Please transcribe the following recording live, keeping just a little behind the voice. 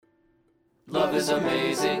Love is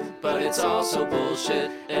amazing, but it's also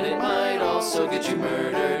bullshit, and it might also get you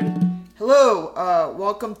murdered. Hello,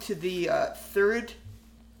 welcome to the third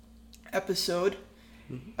episode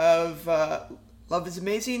of Love is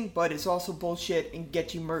Amazing, but it's also bullshit and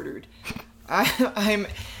get you murdered. I'm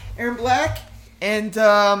Aaron Black, and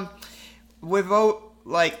with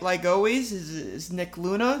like always is Nick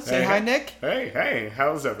Luna. Say hi, Nick. Hey,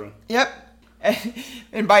 how's everyone? Yep.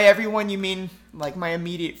 And by everyone, you mean like my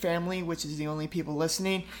immediate family, which is the only people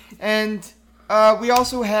listening. And we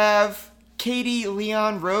also have Katie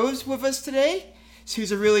Leon Rose with us today.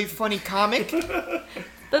 She's a really funny comic.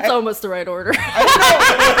 That's almost the right order. I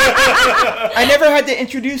don't know. I never had to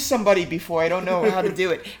introduce somebody before. I don't know how to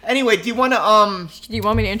do it. Anyway, do you want to Do you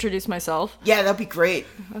want me to introduce myself? Yeah, that'd be great.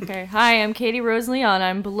 Okay. Hi, I'm Katie Rose Leon.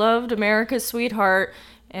 I'm beloved America's sweetheart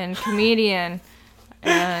and comedian.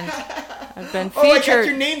 And I've been featured. Oh, I got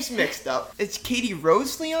your names mixed up. It's Katie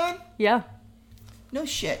Rose Leon? Yeah. No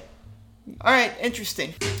shit. All right,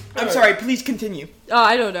 interesting. I'm sorry, please continue. Oh,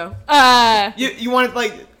 I don't know. You want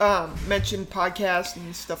to mention podcasts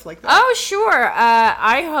and stuff like that? Oh, sure.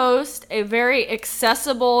 I host a very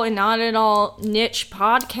accessible and not at all niche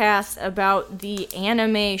podcast about the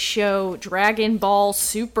anime show Dragon Ball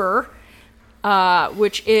Super,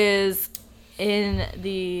 which is in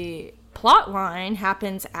the plot line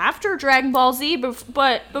happens after Dragon Ball Z,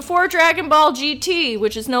 but before Dragon Ball GT,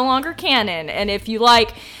 which is no longer canon. And if you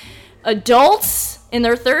like adults in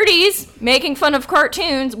their 30s making fun of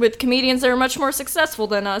cartoons with comedians that are much more successful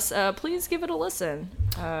than us, please give it a listen.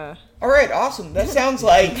 All right, awesome. That sounds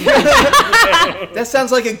like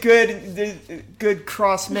a good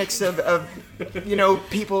cross mix of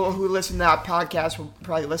people who listen to that podcast will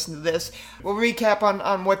probably listen to this. We'll recap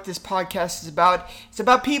on what this podcast is about. It's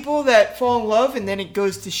about people that fall in love and then it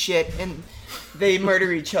goes to shit and they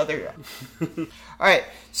murder each other. All right,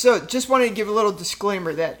 so just wanted to give a little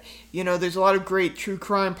disclaimer that there's a lot of great true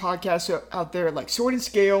crime podcasts out there like Sword and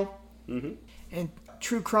Scale and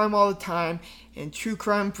True Crime All the Time and True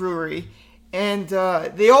Crime Brewery, and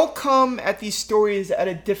they all come at these stories at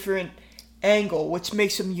a different angle, which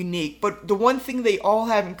makes them unique. But the one thing they all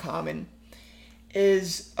have in common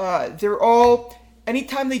is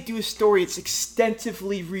anytime they do a story, it's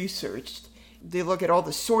extensively researched. They look at all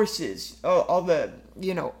the sources, all the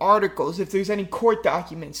articles. If there's any court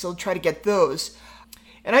documents, they'll try to get those.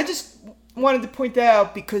 And I just wanted to point that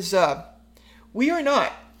out because we are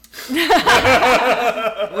not.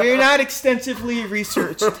 We're not extensively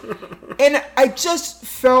researched. And I just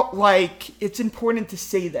felt like it's important to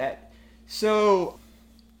say that. So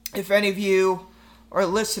if any of you are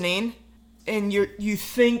listening and you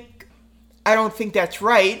think I don't think that's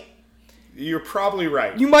right, you're probably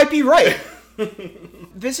right. You might be right.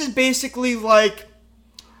 This is basically like,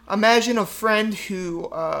 imagine a friend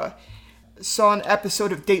who saw an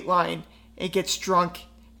episode of Dateline and gets drunk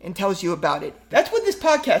and tells you about it. That's what this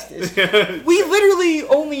podcast is. We literally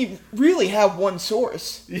only really have one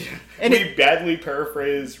source. Yeah. And we badly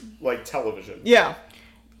paraphrase like television. Yeah.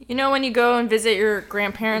 When you go and visit your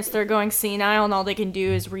grandparents, they're going senile and all they can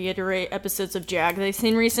do is reiterate episodes of Jag they've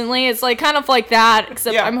seen recently. It's like kind of like that,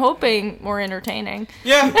 except I'm hoping more entertaining.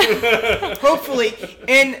 Yeah, hopefully.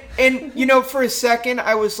 And for a second,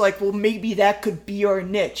 I was like, well, maybe that could be our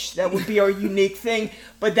niche. That would be our unique thing.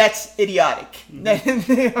 But that's idiotic.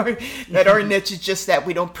 That our niche is just that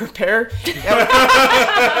we don't prepare.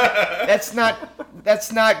 That's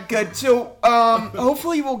not good. So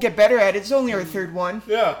hopefully we'll get better at it. It's only our third one.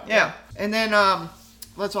 Yeah. And then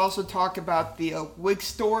let's also talk about the wig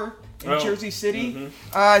store in Jersey City.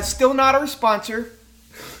 Mm-hmm. Still not our sponsor.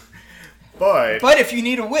 But if you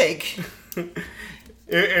need a wig.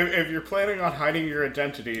 If you're planning on hiding your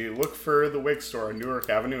identity, look for the wig store on Newark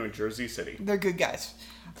Avenue in Jersey City. They're good guys.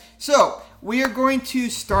 So we are going to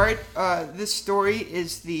start. This story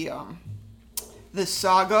is the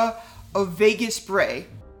saga of Vegas Bray.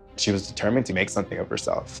 She was determined to make something of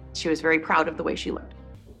herself. She was very proud of the way she looked.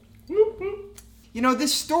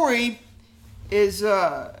 This story is,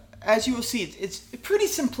 as you will see, it's pretty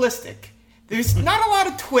simplistic. There's not a lot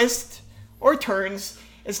of twists or turns.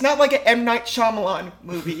 It's not like an M. Night Shyamalan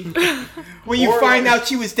movie where you find out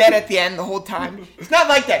she was dead at the end the whole time. It's not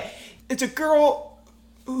like that. It's a girl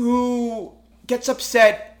who gets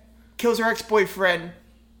upset, kills her ex-boyfriend,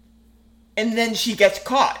 and then she gets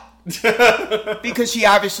caught because she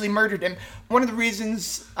obviously murdered him. One of the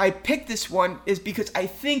reasons I picked this one is because I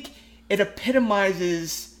think it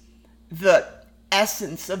epitomizes the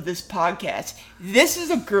essence of this podcast. This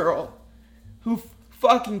is a girl who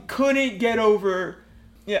fucking couldn't get over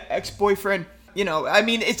ex-boyfriend.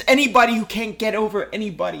 It's anybody who can't get over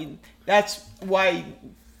anybody. That's why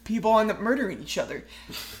people end up murdering each other.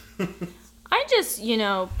 I just,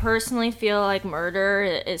 personally feel like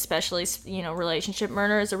murder, especially, relationship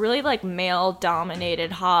murder, is a really,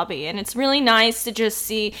 male-dominated hobby. And it's really nice to just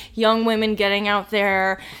see young women getting out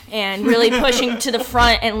there and really pushing to the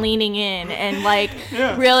front and leaning in. And,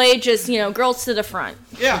 really just, girls to the front.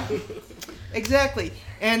 Yeah, exactly.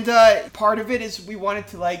 And part of it is we wanted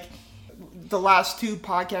to, the last 2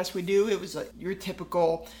 podcasts we do, it was, your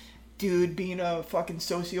typical dude being a fucking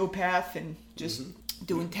sociopath and just...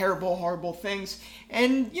 doing terrible, horrible things.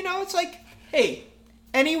 And, it's hey,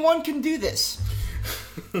 anyone can do this.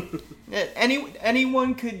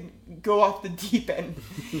 Anyone could go off the deep end.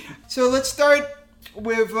 So let's start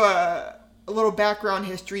with a little background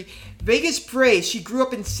history. Vegas Bray, she grew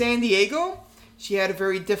up in San Diego. She had a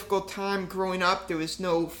very difficult time growing up. There was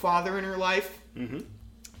no father in her life. Mm-hmm.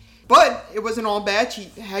 But it wasn't all bad. She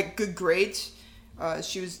had good grades.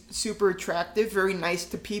 She was super attractive, very nice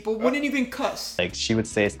to people, wouldn't even cuss. She would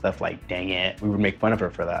say stuff like, dang it. We would make fun of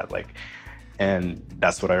her for that. And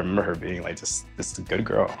that's what I remember her being just a good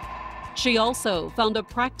girl. She also found a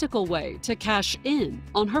practical way to cash in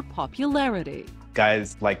on her popularity.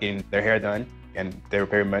 Guys liking their hair done, and they were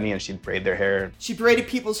paying money, and she'd braid their hair. She braided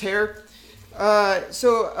people's hair.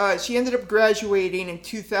 So she ended up graduating in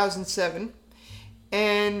 2007,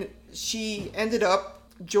 and she ended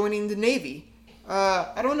up joining the Navy.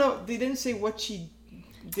 I don't know. They didn't say what she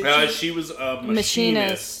did. She was a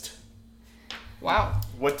machinist. Wow.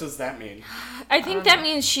 What does that mean? I think that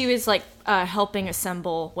means she was helping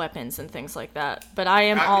assemble weapons and things like that. But I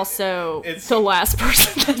am also the last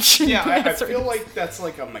person that should be I feel like that's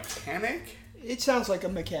a mechanic. It sounds like a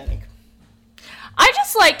mechanic. I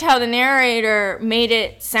just liked how the narrator made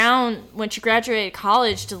it sound when she graduated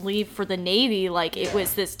college to leave for the Navy it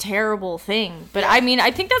was this terrible thing. But I mean,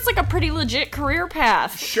 I think that's a pretty legit career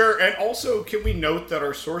path. Sure, and also, can we note that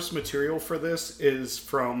our source material for this is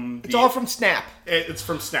from... It's all from Snap. It's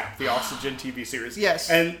from Snap, the Oxygen TV series. Yes.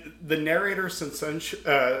 And the narrator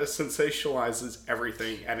sensationalizes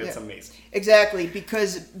everything, and it's amazing. Exactly,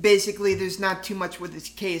 because basically there's not too much with this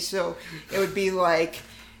case, so it would be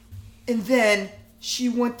and then... she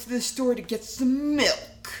went to the store to get some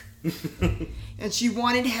milk. And she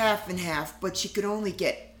wanted half and half, but she could only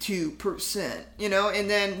get 2%, and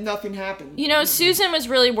then nothing happened. Susan was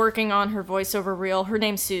really working on her voiceover reel. Her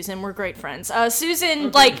name's Susan. We're great friends.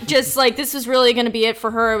 Susan, this was really going to be it for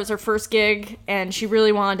her. It was her first gig, and she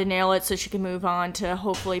really wanted to nail it so she could move on to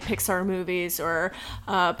hopefully Pixar movies or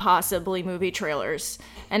possibly movie trailers.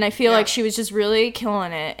 And I feel like she was just really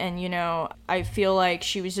killing it. And, I feel like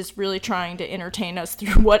she was just really trying to entertain us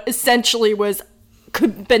through what essentially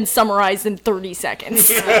could have been summarized in 30 seconds.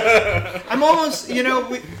 I'm almost,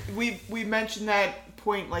 we mentioned that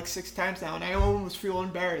point 6 times now, and I almost feel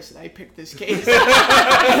embarrassed that I picked this case.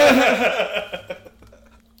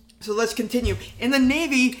 So let's continue. In the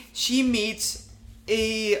Navy, she meets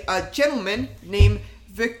a gentleman named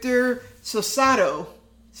Victor Salcedo.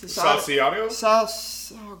 Salcedo?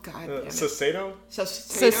 Oh, God damn it. Salcedo?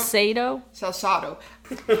 Salcedo?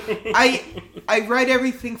 I write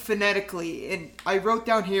everything phonetically, and I wrote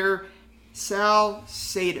down here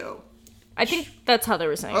Salcedo. I think that's how they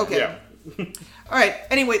were saying Okay. Yeah. All right.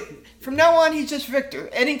 Anyway, from now on, he's just Victor.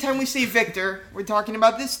 Anytime we say Victor, we're talking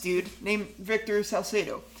about this dude named Victor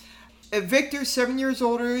Salcedo. Victor's 7 years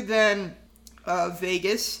older than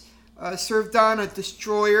Vegas, served on a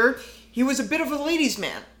destroyer. He was a bit of a ladies'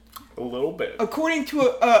 man. A little bit. According to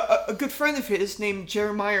a good friend of his named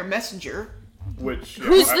Jeremiah Messenger.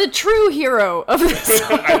 Who's the true hero of this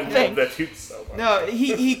whole I thing. love that dude so much. No,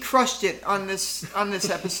 he crushed it on this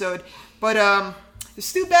episode. But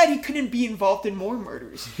it's too bad he couldn't be involved in more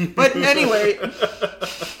murders. But anyway,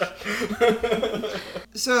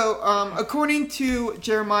 so according to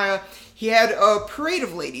Jeremiah, he had a parade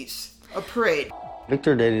of ladies. A parade.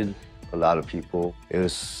 Victor dated a lot of people. It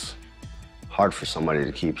was hard for somebody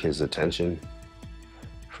to keep his attention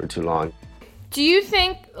for too long. Do you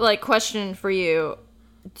think, question for you,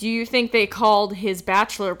 do you think they called his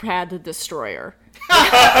bachelor pad the Destroyer?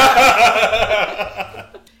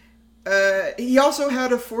 He also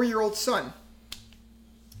had a 4-year-old son.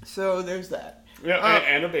 So there's that. Yeah,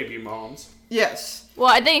 and a baby mom's. Yes. Well,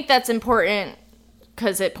 I think that's important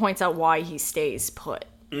because it points out why he stays put.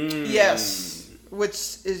 Yes.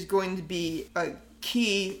 Which is going to be a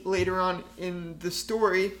key later on in the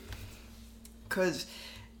story. Because,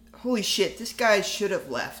 holy shit, this guy should have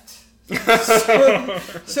left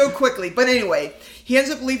so quickly. But anyway, he ends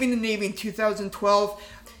up leaving the Navy in 2012.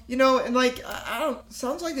 and like I don't.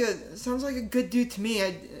 Sounds like a good dude to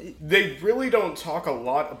me. They really don't talk a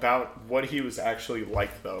lot about what he was actually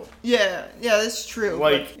like, though. Yeah, that's true.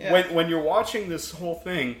 Like, but, yeah. when you're watching this whole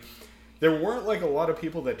thing, there weren't, like, a lot of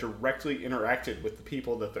people that directly interacted with the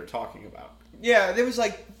people that they're talking about. Yeah, there was,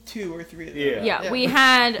 like, 2 or 3 of them. Yeah, we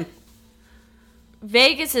had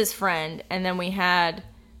Vegas's friend, and then we had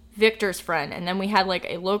Victor's friend, and then we had, like,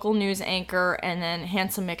 a local news anchor, and then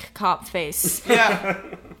Handsome McCopface. Yeah.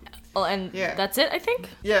 And that's it, I think?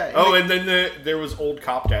 Yeah. Oh, and then there was Old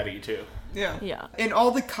Cop Daddy, too. Yeah. And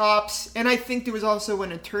all the cops, and I think there was also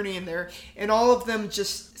an attorney in there, and all of them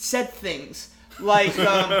just said things. Like,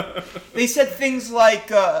 they said things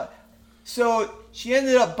like, so she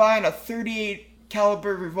ended up buying a .38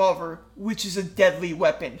 caliber revolver, which is a deadly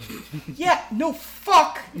weapon. Yeah, no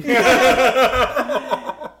fuck.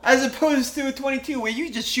 As opposed to a .22 where you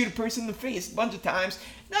just shoot a person in the face a bunch of times.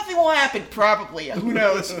 Nothing will happen, probably. Who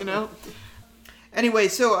knows, Anyway,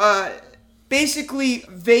 so, basically,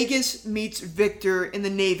 Vegas meets Victor in the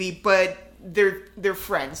Navy, but they're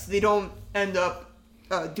friends. They don't end up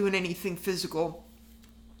doing anything physical.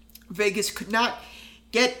 Vegas could not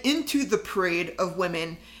get into the parade of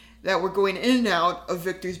women that were going in and out of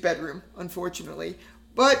Victor's bedroom, unfortunately.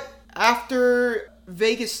 But after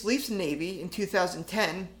Vegas leaves the Navy in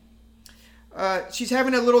 2010, she's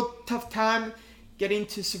having a little tough time getting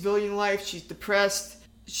to civilian life. She's depressed.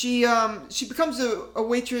 She becomes a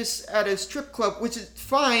waitress at a strip club, which is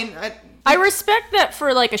fine. I respect that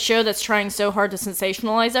for, like, a show that's trying so hard to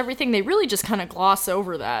sensationalize everything. They really just kind of gloss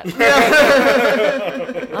over that.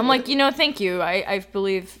 I'm like, thank you. I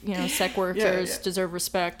believe, sex workers deserve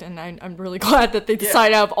respect, and I'm really glad that they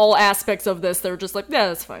decide out of all aspects of this, they're just like, yeah,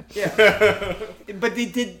 that's fine. Yeah. But they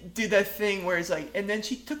did do that thing where it's like, and then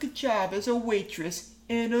she took a job as a waitress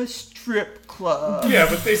in a strip club. Yeah,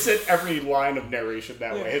 but they said every line of narration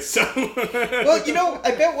that way, so... Well,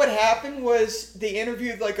 I bet what happened was they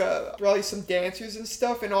interviewed, like, probably some dancers and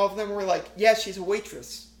stuff, and all of them were like, yeah, she's a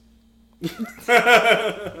waitress.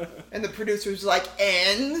 And the producer was like,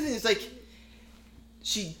 and? It's like,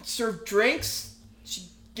 she served drinks, she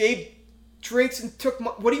gave drinks and took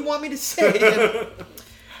what do you want me to say?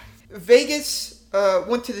 Vegas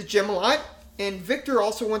went to the gym a lot, and Victor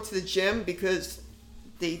also went to the gym because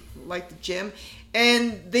they like the gym,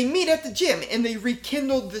 and they meet at the gym, and they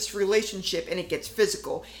rekindled this relationship, and it gets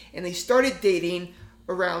physical, and they started dating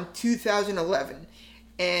around 2011,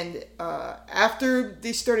 and after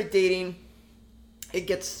they started dating, it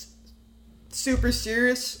gets super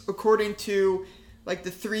serious, according to, like,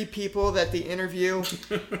 the 3 people that they interview.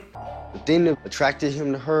 The thing that attracted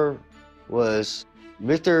him to her was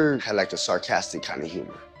Victor had, like, a sarcastic kind of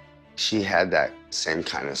humor. She had that same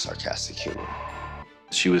kind of sarcastic humor.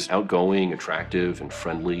 She was outgoing, attractive, and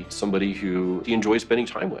friendly, somebody who he enjoyed spending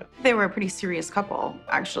time with. They were a pretty serious couple,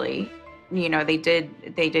 actually. They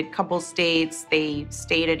did couples dates, they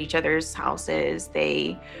stayed at each other's houses,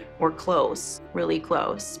 they were close, really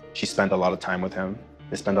close. She spent a lot of time with him.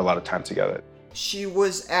 They spent a lot of time together. She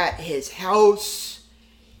was at his house.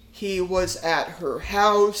 He was at her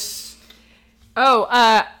house. Oh,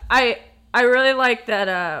 I really like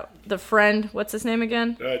that, the friend, what's his name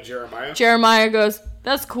again? Jeremiah. Jeremiah goes,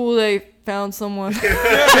 that's cool they found someone.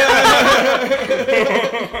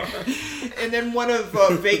 And then one of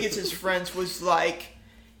Vegas's friends was like,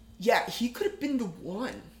 yeah, he could have been the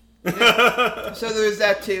one. Yeah. So there's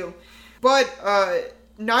that too. But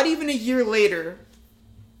not even a year later,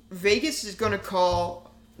 Vegas is going to call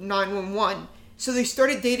 911. So they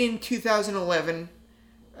started dating in 2011.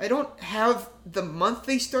 I don't have the month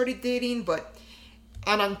they started dating, but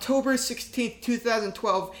on October 16th,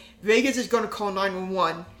 2012, Vegas is going to call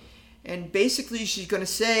 911. And basically she's going to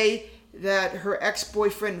say that her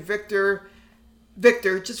ex-boyfriend Victor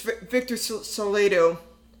Salcedo.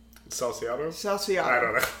 Salcedo? I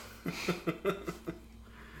don't know.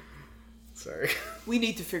 Sorry. We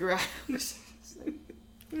need to figure out.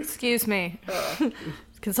 Excuse me.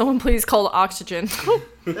 Can someone please call oxygen?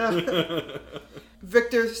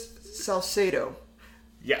 Victor Salcedo.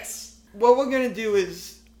 Yes. What we're going to do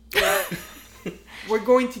is we're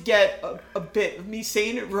going to get a bit of me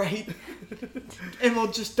saying it right, and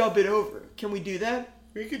we'll just dub it over. Can we do that?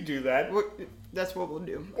 We could do that. That's what we'll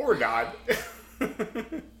do. Or not.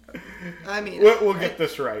 I mean... We'll get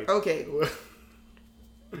this right. Okay.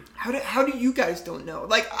 How do you guys don't know?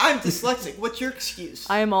 Like, I'm dyslexic. What's your excuse?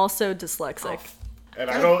 I am also dyslexic.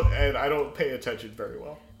 And I don't pay attention very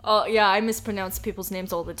well. Oh, yeah, I mispronounce people's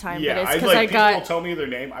names all the time. Yeah, but it's people got... will tell me their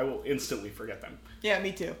name, I will instantly forget them. Yeah,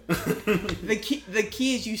 me too. The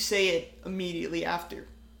key is you say it immediately after.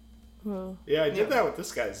 Whoa. Yeah, I did that with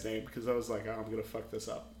this guy's name because I was like, oh, I'm going to fuck this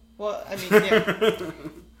up. Well, I mean, yeah.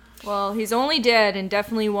 Well, he's only dead and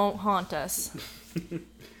definitely won't haunt us.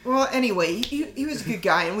 Well, anyway, he was a good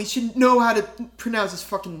guy, and we should know how to pronounce his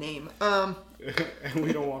fucking name. And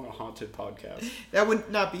we don't want a haunted podcast. That would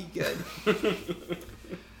not be good.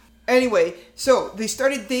 Anyway, so they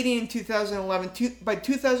started dating in 2011. By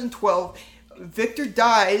 2012, Victor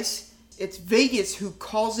dies. It's Vegas who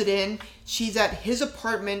calls it in. She's at his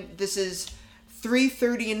apartment. This is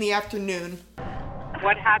 3:30 in the afternoon.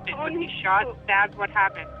 What happened? Was he shot, stabbed? What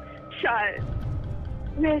happened? Shot.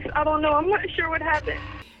 Miss, I don't know. I'm not sure what happened.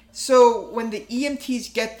 So when the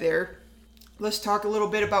EMTs get there, let's talk a little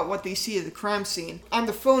bit about what they see at the crime scene. On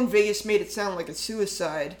the phone, Vegas made it sound like a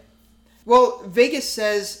suicide. Well, Vegas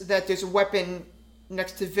says that there's a weapon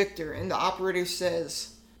next to Victor, and the operator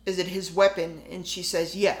says, is it his weapon? And she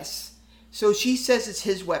says yes. So she says it's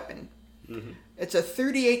his weapon. Mm-hmm. It's a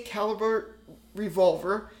 .38 caliber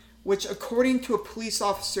revolver, which according to a police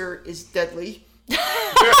officer is deadly.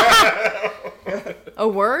 A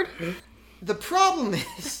word? The problem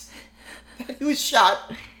is that he was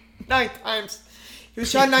shot 9 times. He was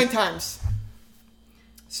shot 9 times.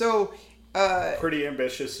 So, pretty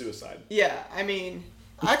ambitious suicide. Yeah, I mean,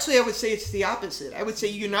 actually I would say it's the opposite. I would say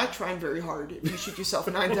you're not trying very hard if you shoot yourself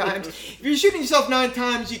 9 times. If you're shooting yourself 9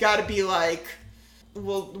 times, you gotta be like,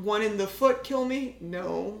 will one in the foot kill me?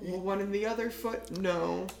 No. Will one in the other foot?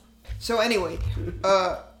 No. So anyway,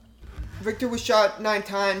 Victor was shot 9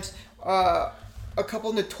 times, a couple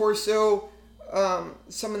in the torso,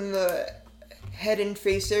 some in the head and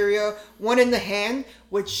face area, one in the hand,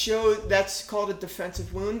 which showed that's called a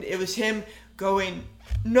defensive wound. It was him going,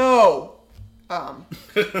 no.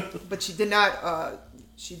 But she did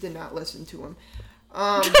not listen to him.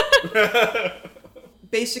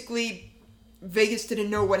 Basically, Vegas didn't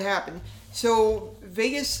know what happened. So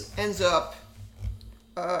Vegas ends up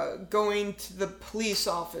going to the police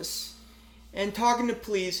office and talking to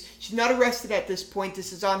police. She's not arrested at this point.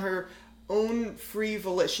 This is on her own free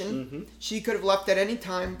volition. Mm-hmm. She could have left at any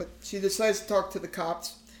time, but she decides to talk to the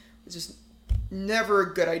cops, which is never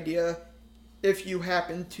a good idea if you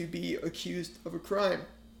happen to be accused of a crime.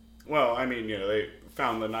 Well, I mean, they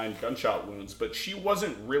found the 9 gunshot wounds, but she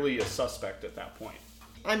wasn't really a suspect at that point.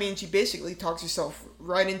 I mean, she basically talks herself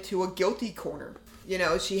right into a guilty corner.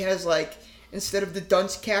 She has instead of the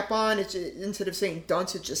dunce cap on, instead of saying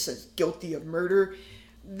dunce, it just says guilty of murder.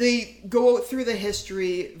 They go through the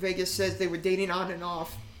history. Vegas says they were dating on and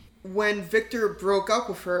off. When Victor broke up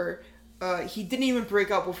with her, he didn't even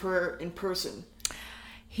break up with her in person.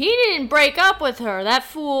 He didn't break up with her. That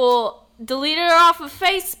fool deleted her off of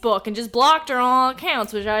Facebook and just blocked her on all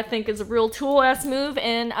accounts, which I think is a real tool-ass move,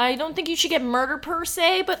 and I don't think you should get murdered per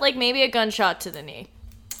se, but maybe a gunshot to the knee.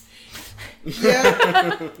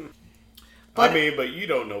 Yeah. But you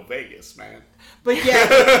don't know Vegas, man. But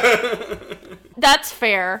yeah. That's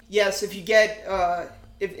fair. Yes, if you get,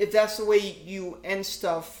 if that's the way you end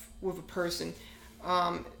stuff with a person,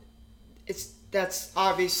 that's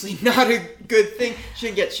obviously not a good thing.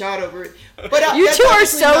 Shouldn't get shot over it. But you two are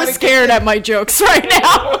so scared at my jokes right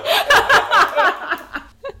now.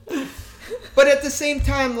 But at the same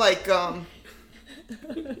time,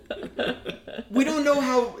 we don't know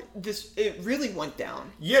how it really went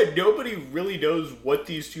down. Yeah, nobody really knows what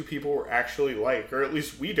these two people were actually like, or at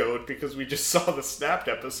least we don't, because we just saw the Snapped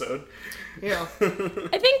episode. Yeah. I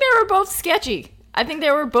think they were both sketchy. I think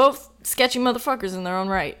they were both sketchy motherfuckers in their own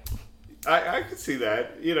right. I could see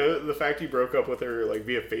that. The fact he broke up with her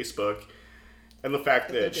via Facebook, and the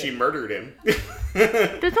fact that she murdered him.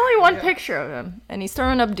 There's only one picture of him, and he's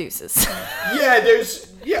throwing up deuces. Yeah, there's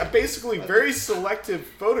basically very selective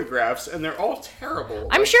photographs, and they're all terrible.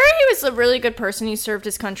 I'm sure he was a really good person. He served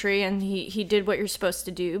his country, and he did what you're supposed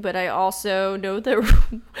to do. But I also know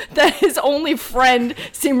that his only friend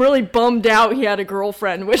seemed really bummed out he had a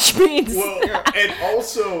girlfriend, which means... Well, and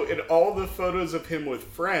also, in all the photos of him with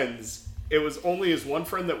friends... It was only his one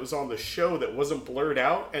friend that was on the show that wasn't blurred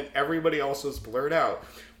out, and everybody else was blurred out.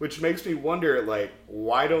 Which makes me wonder,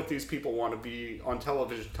 why don't these people want to be on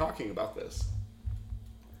television talking about this?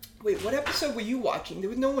 Wait, what episode were you watching? There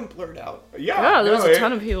was no one blurred out. Yeah, there was a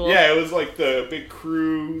ton of people. Yeah, it was the big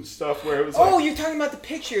crew stuff where it was Oh, you're talking about the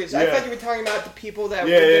pictures. Yeah. I thought you were talking about the people that were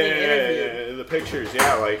getting interviewed. Yeah, the pictures,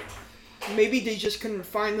 Maybe they just couldn't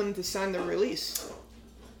find them to sign the release.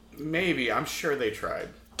 Maybe. I'm sure they tried.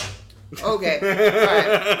 Okay.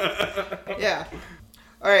 Alright. Yeah.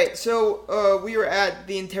 Alright, so we were at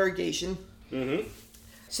the interrogation. Mm-hmm.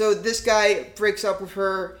 So this guy breaks up with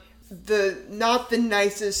her not the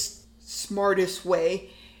nicest, smartest way.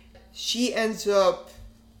 She ends up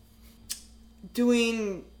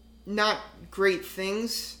doing not great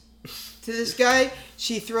things to this guy.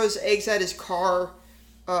 She throws eggs at his car,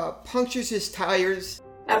 punctures his tires.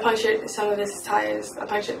 I punctured some of his tires. I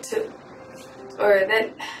punctured 2. Or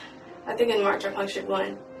then, I think in March I punctured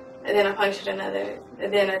 1. And then I punctured another.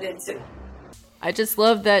 And then I did 2. I just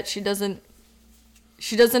love that she doesn't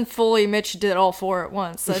fully admit she did all 4 at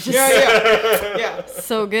once. That's just Yeah.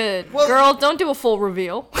 so good. Well, girl, don't do a full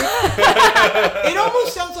reveal. It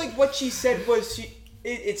almost sounds like what she said was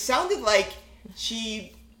it sounded like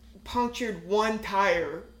she punctured 1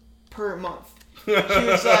 tire per month. She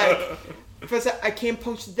was like, first I came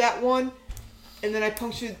punctured that one, and then I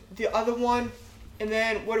punctured the other one, and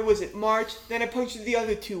then what was it, March? Then I punctured the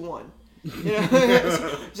other 2 1. You know,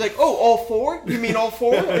 it's like, oh, all 4? You mean all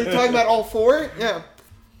 4? Are you talking about all 4? Yeah.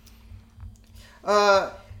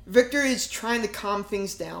 Victor is trying to calm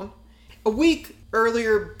things down. A week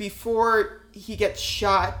earlier, before he gets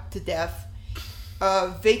shot to death,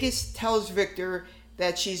 Vegas tells Victor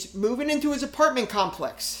that she's moving into his apartment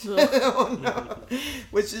complex. Oh no,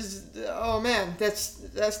 which is, oh man,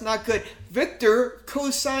 that's not good. Victor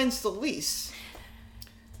co-signs the lease,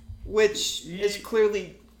 which is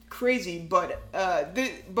clearly crazy, but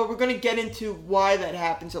we're gonna get into why that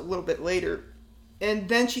happens a little bit later. And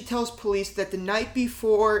then she tells police that the night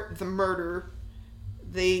before the murder,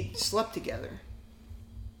 they slept together,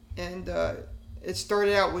 and it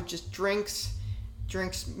started out with just drinks.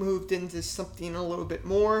 Drinks moved into something a little bit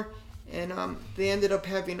more, and they ended up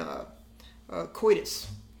having a coitus.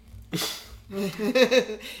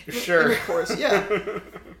 Sure. Intercourse, yeah.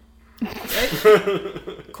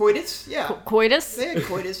 Right? Coitus, yeah. Coitus? They had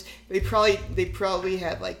coitus. They probably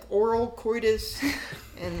had like oral coitus,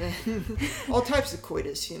 and then all types of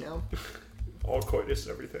coitus, you know. All coitus,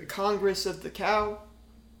 everything. Congress of the cow.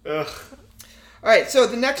 Ugh. All right. So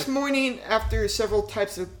the next morning, after several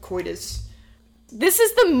types of coitus. This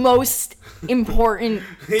is the most important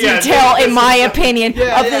detail, in my opinion,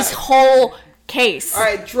 of this whole case. All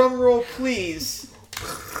right, drum roll, please.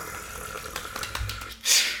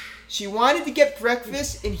 She wanted to get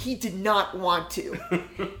breakfast, and he did not want to.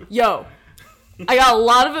 Yo, I got a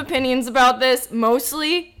lot of opinions about this.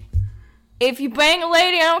 Mostly, if you bang a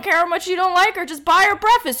lady, I don't care how much you don't like her, just buy her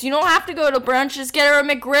breakfast. You don't have to go to brunch. Just get her a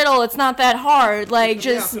McGriddle. It's not that hard. Like,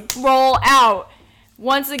 just roll out.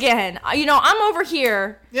 Once again, you know, I'm over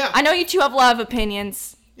here. Yeah. I know you two have a lot of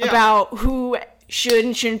opinions about who should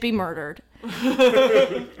and shouldn't be murdered.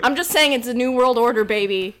 I'm just saying it's a new world order,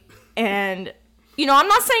 baby. And, you know, I'm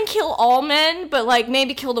not saying kill all men, but, like,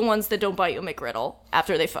 maybe kill the ones that don't bite you a McGriddle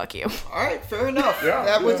after they fuck you. All right, fair enough.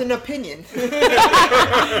 That was an opinion. A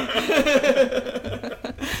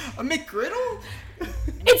McGriddle?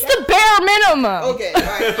 It's the bare minimum. Okay, all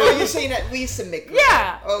right. Oh, you're saying at least a McGriddle.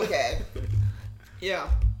 Yeah. Okay.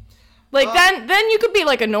 Yeah. Like, then you could be,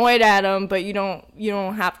 like, annoyed at them, but you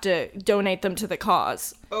don't have to donate them to the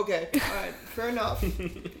cause. Okay. All right. Fair enough.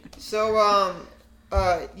 So,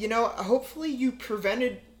 you know, hopefully you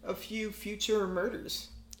prevented a few future murders.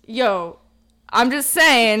 Yo, I'm just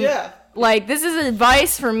saying. Yeah. Like, this is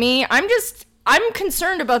advice for me. I'm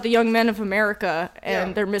concerned about the young men of America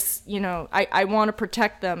and their you know, I want to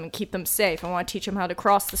protect them and keep them safe. I want to teach them how to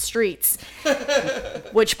cross the streets,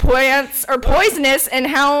 which plants are poisonous, and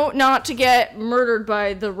how not to get murdered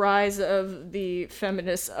by the rise of the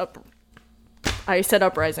feminist I said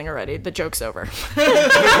uprising already. The joke's over.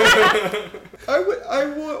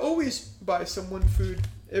 I will always buy someone food.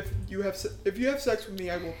 If you have sex with me,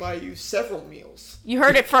 I will buy you several meals. You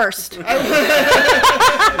heard it first.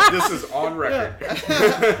 This is on record.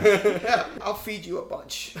 Yeah, I'll feed you a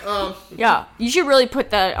bunch. Yeah, you should really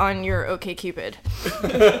put that on your OkCupid.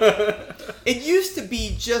 It used to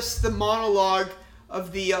be just the monologue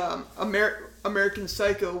of the American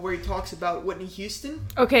Psycho, where he talks about Whitney Houston.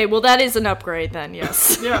 Okay, well that is an upgrade then,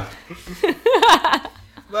 yes. Yeah.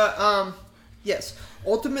 But yes.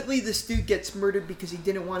 Ultimately, this dude gets murdered because he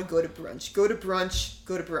didn't want to go to brunch. Go to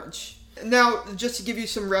brunch. Now, just to give you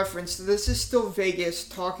some reference, this is still Vegas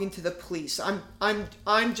talking to the police. I'm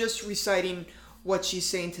just reciting what she's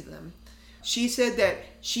saying to them. She said that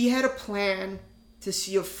she had a plan to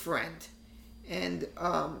see a friend, and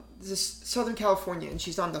this is Southern California, and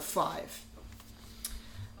she's on the 5.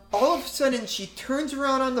 All of a sudden, she turns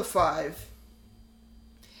around on the 5,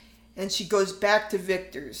 and she goes back to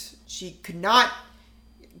Victor's. She could not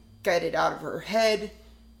get it out of her head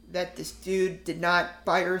that this dude did not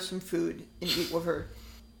buy her some food and eat with her.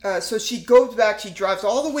 So she goes back, she drives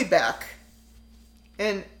all the way back,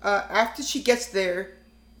 and after she gets there,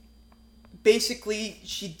 basically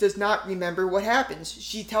she does not remember what happens.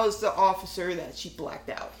 She tells the officer that she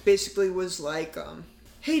blacked out. Basically was like,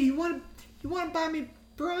 hey, do you want to buy me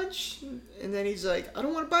brunch? And then he's like, I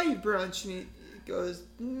don't want to buy you brunch. And he goes,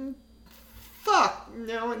 fuck,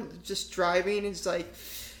 and just driving. And he's like,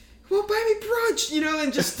 won't buy me brunch,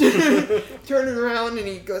 and just turning around. And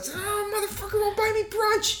he goes, oh, motherfucker won't buy me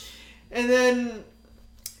brunch. And then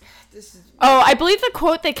I believe the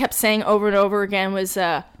quote they kept saying over and over again was,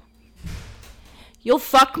 you'll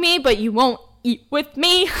fuck me, but you won't eat with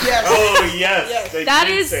me. Yes. Oh, yes. They that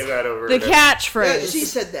did is say that over the and over. catchphrase. Yeah, she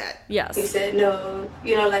said that. Yes. He said, no,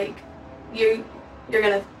 like, you're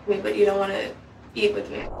gonna fuck me, but you don't want to eat with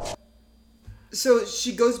me. So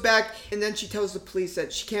she goes back, and then she tells the police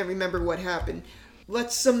that she can't remember what happened.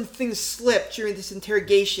 Let some things slip during this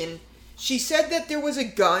interrogation. She said that there was a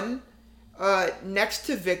gun next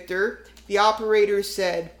to Victor. The operator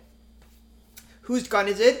said, whose gun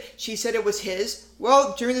is it? She said it was his.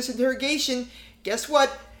 Well, during this interrogation, guess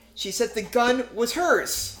what? She said the gun was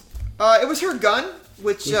hers. It was her gun,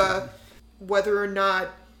 which, whether or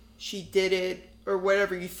not she did it or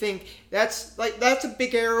whatever you think, that's a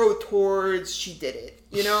big arrow towards she did it,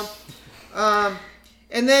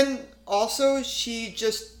 and then also she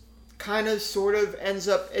just kind of sort of ends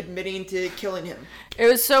up admitting to killing him. It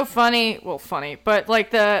was so funny, but like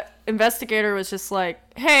the investigator was just like,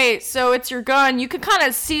 hey, so it's your gun, you can kind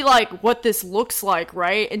of see like what this looks like,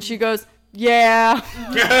 right? And she goes, yeah.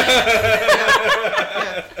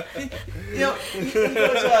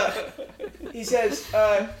 He says,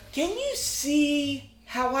 can you see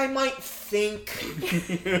how I might think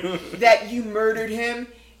that you murdered him?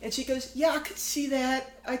 And she goes, yeah, I could see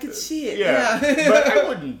that. I could see it. Yeah. But I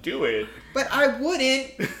wouldn't do it. But I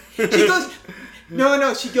wouldn't. She goes,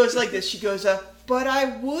 no. She goes like this. She goes, but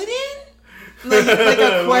I wouldn't? Like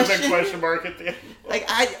a question. With a question mark at the end. Like,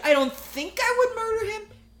 I don't think I would murder him.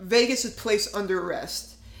 Vegas is placed under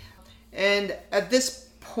arrest. And at this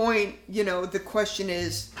point, the question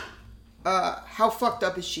is, how fucked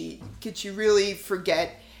up is she? Could she really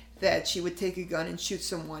forget that she would take a gun and shoot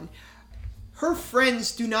someone? Her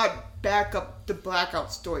friends do not back up the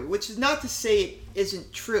blackout story, which is not to say it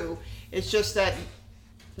isn't true. It's just that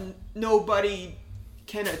nobody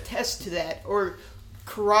can attest to that or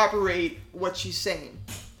corroborate what she's saying.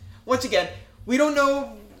 Once again, we don't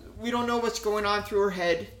know what's going on through her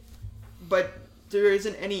head, but there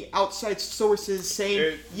isn't any outside sources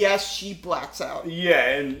saying yes, she blacks out. Yeah,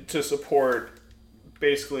 and to support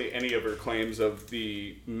basically any of her claims of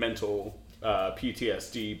the mental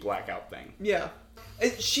PTSD blackout thing. Yeah.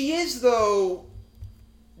 She is, though,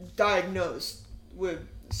 diagnosed with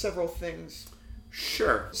several things.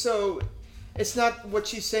 Sure. So it's not what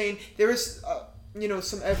she's saying. There is,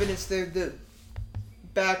 some evidence there to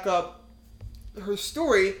back up her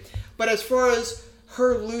story. But as far as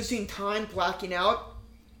her losing time, blacking out,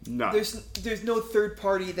 no. There's no third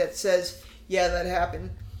party that says, yeah, that happened.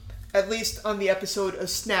 At least on the episode of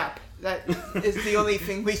Snap. That is the only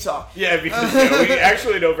thing we saw. Yeah, because we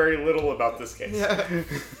actually know very little about this case. Yeah.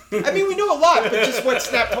 I mean, we know a lot, but just what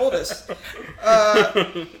Snap told us.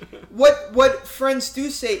 What friends do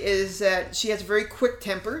say is that she has a very quick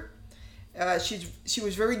temper. She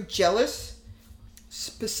was very jealous,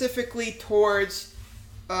 specifically towards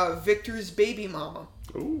Victor's baby mama.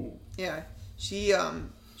 Ooh. Yeah, she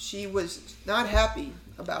was not happy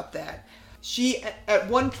about that. She, at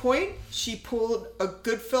one point, she pulled a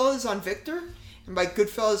Goodfellas on Victor. And by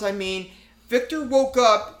Goodfellas, I mean Victor woke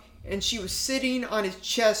up and she was sitting on his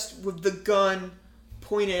chest with the gun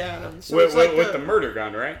pointed at him. So with the murder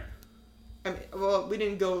gun, right? I mean, well, we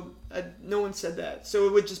didn't go... no one said that. So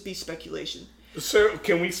it would just be speculation. So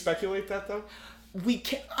can we speculate that, though? We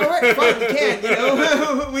can. All right, fine, we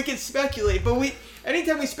can. We can speculate. But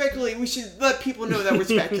anytime we speculate, we should let people know that we're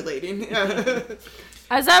speculating.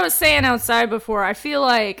 As I was saying outside before, I feel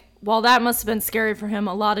like while that must have been scary for him,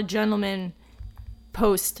 a lot of gentlemen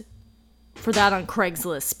post for that on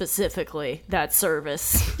Craigslist specifically, that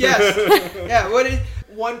service. Yes. Yeah,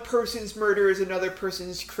 one person's murder is another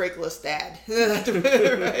person's Craigslist ad.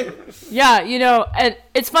 Right? Yeah, and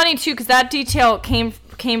it's funny too because that detail came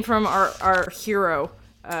from our hero.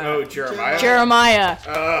 Jeremiah.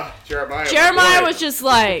 Jeremiah was just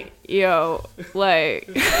like,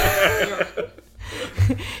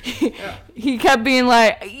 he kept being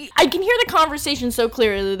like, I can hear the conversation so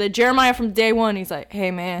clearly that Jeremiah from day one, he's like,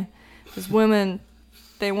 hey man, these women,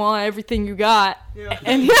 they want everything you got. Yeah.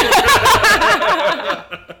 And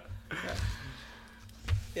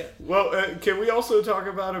yeah. Well, can we also talk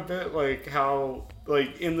about a bit like how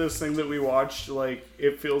in this thing that we watched,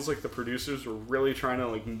 it feels like the producers were really trying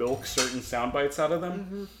to milk certain sound bites out of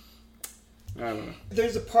them? Mm-hmm. I don't know.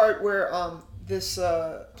 There's a part where this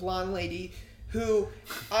blonde lady who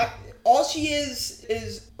all she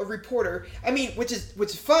is a reporter. I mean, which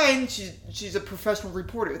is fine. She's a professional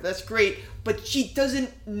reporter. That's great. But she doesn't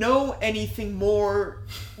know anything more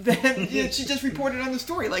than she just reported on the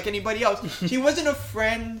story like anybody else. She wasn't a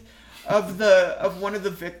friend of one of the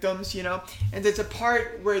victims, you know. And there's a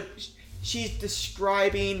part where she's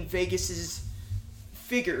describing Vegas's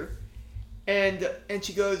figure, and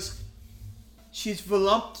she goes, she's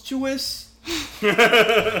voluptuous.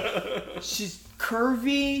 She's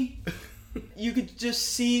curvy. You could just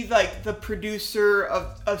see like the producer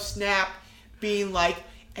of Snap being like,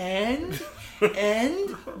 and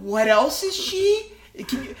what else is she?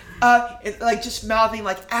 Can you like just mouthing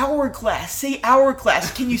like hourglass? Say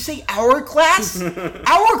hourglass. Can you say hourglass?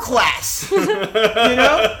 Hourglass. You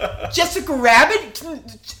know, Jessica Rabbit.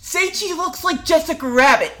 Say she looks like Jessica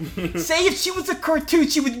Rabbit. Say if she was a cartoon,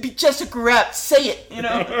 she would be Jessica Rabbit. Say it. You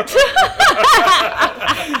know.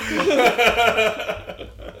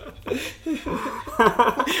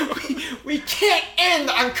 we can't end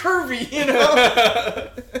on curvy. You know.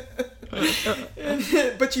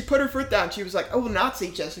 But she put her foot down. She was like, "I will not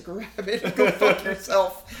say Jessica Rabbit. Go fuck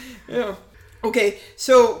yourself." Yeah. Okay,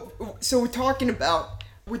 so we're talking about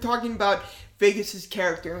Vegas's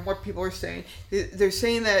character and what people are saying. They're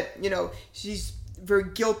saying that, you know, she's very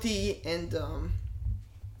guilty and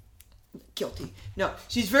guilty. No,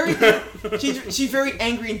 she's very she's very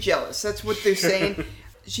angry and jealous. That's what they're saying.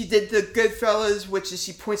 She did the Goodfellas, which is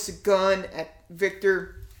she points the gun at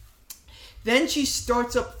Victor. Then she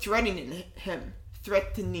starts up threatening him.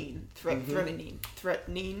 Threatening.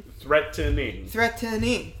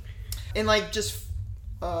 And like just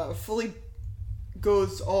fully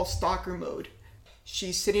goes all stalker mode.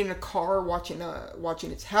 She's sitting in a car watching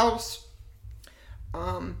its house.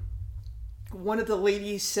 One of the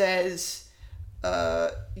ladies says,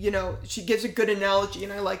 you know, she gives a good analogy,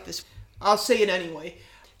 and I like this. I'll say it anyway.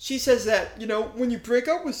 She says that, you know, when you break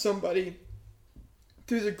up with somebody,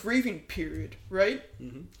 there's a grieving period, right?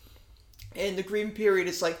 Mm-hmm. And the grieving period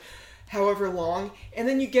is like however long, and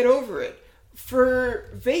then you get over it. For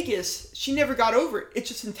Vegas, she never got over it. It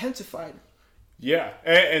just intensified. Yeah,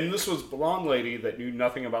 and this was blonde lady that knew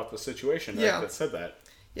nothing about the situation, right? Yeah. That said that.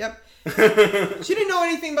 Yep. She didn't know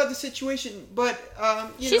anything about the situation, but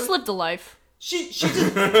she's lived a life. She's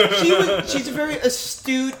a very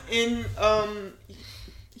astute in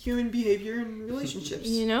human behavior and relationships.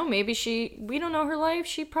 You know, maybe we don't know her life.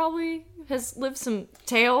 She probably has lived some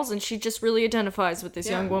tales, and she just really identifies with this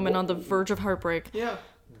young woman on the verge of heartbreak. Yeah.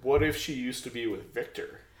 What if she used to be with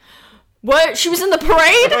Victor? What? She was in the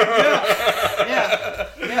parade? Yeah.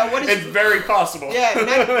 What is it's very possible.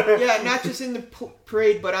 Not just in the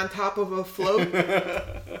parade, but on top of a float.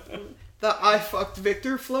 The I fucked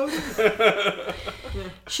Victor float.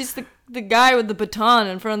 She's the guy with the baton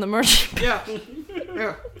in front of the merchant. Yeah.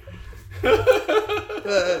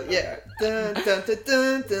 Dun, dun, dun,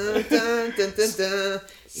 dun, dun, dun, dun,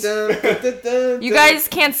 dun. You guys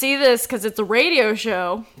can't see this because it's a radio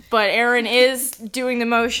show, but Aaron is doing the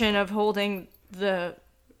motion of holding the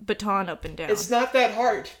baton up and down. It's not that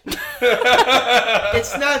hard.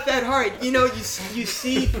 It's not that hard. You know, you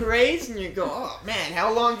see parades and you go, oh man,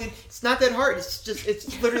 how long did... It's not that hard.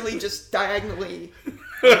 It's literally just diagonally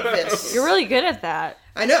like this. You're really good at that.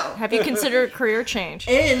 I know. Have you considered career change?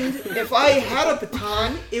 And if I had a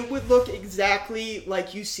baton, it would look exactly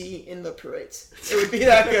like you see in the parades. It would be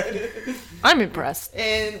that good. I'm impressed.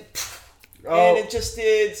 And it just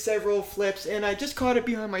did several flips, and I just caught it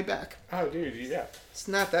behind my back. Oh, dude, yeah. It's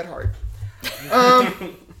not that hard.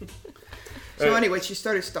 So anyway, she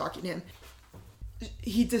started stalking him.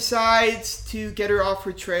 He decides to get her off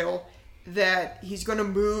her trail, that he's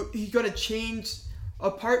going to change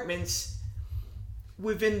apartments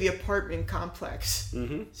within the apartment complex.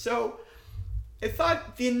 Mm-hmm. So I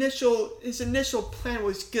thought his initial plan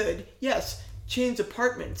was good. Yes, change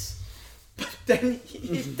apartments. But then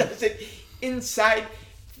he does it inside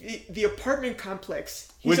the apartment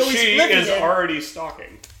complex. Which she is already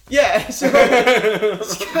stalking. Yeah, so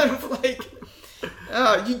it's kind of like,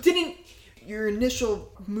 your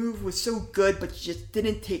initial move was so good, but you just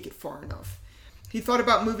didn't take it far enough. He thought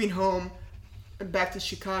about moving home and back to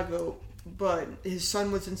Chicago, but his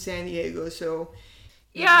son was in San Diego, so...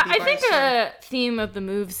 Yeah, I think a theme of the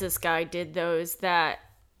moves this guy did, though, is that,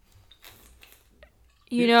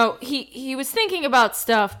 you know, he was thinking about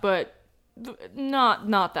stuff, but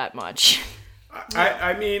not that much.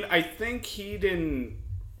 I mean, I think he didn't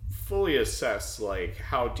fully assess, like,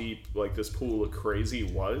 how deep, like, this pool of crazy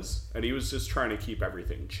was, and he was just trying to keep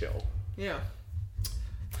everything chill. Yeah.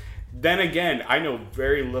 Then again, I know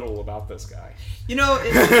very little about this guy. You know,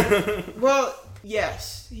 well,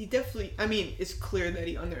 Yes, he definitely. I mean, it's clear that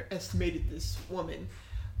he underestimated this woman,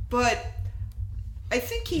 but I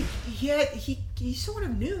think he sort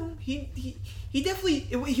of knew. He definitely.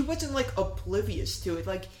 He wasn't like oblivious to it.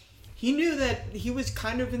 Like he knew that he was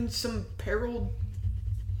kind of in some peril,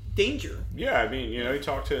 danger. Yeah, I mean, he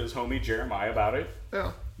talked to his homie Jeremiah about it.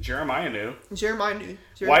 Oh. Jeremiah knew.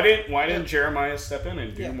 Why didn't Jeremiah step in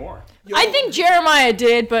and do more? I think Jeremiah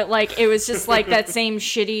did, but like it was just like that same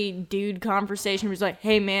shitty dude conversation where he's like,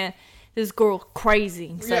 "Hey man, this girl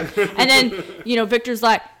crazy." And then Victor's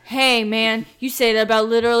like, "Hey man, you say that about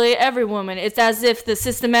literally every woman. It's as if the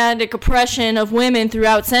systematic oppression of women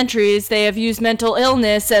throughout centuries, they have used mental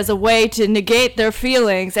illness as a way to negate their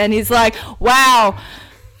feelings." And he's like, "Wow.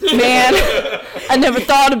 Man, I never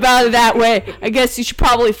thought about it that way. I guess you should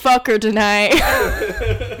probably fuck her tonight."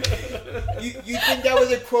 You think that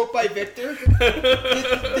was a quote by Victor?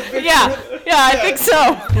 Yeah, I think so.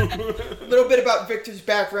 A little bit about Victor's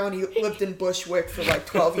background. He lived in Bushwick for like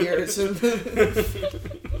 12 years.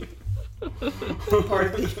 Part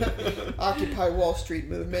of the Occupy Wall Street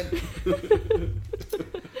movement.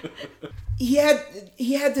 He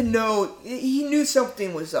had to know. He knew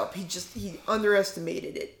something was up. He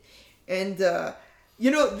underestimated it, and there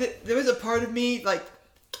was a part of me, like,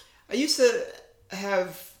 I used to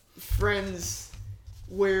have friends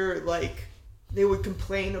where like they would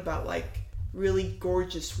complain about like really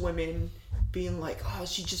gorgeous women being like, "Oh,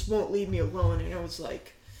 she just won't leave me alone," and I was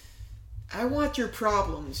like, I want your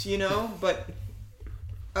problems, but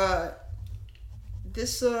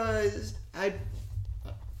this I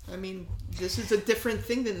mean, this is a different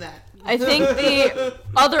thing than that. I think the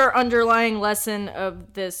other underlying lesson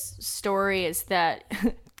of this story is that,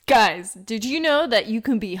 guys, did you know that you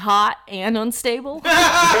can be hot and unstable?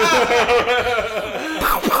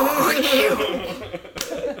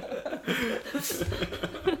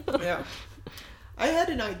 Yeah. I had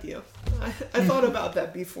an idea. I thought about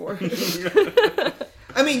that before.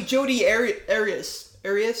 I mean, Jodi Arias.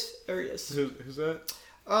 Who's that?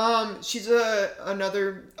 She's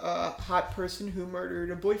another hot person who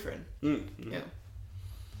murdered a boyfriend. Mm-hmm. Yeah.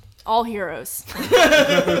 All heroes.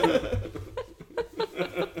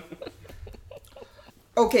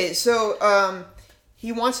 Okay, so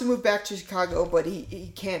he wants to move back to Chicago, but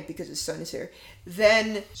he can't because his son is here.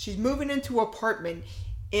 Then she's moving into an apartment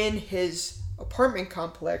in his apartment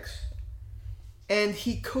complex, and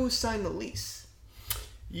he co-signed the lease.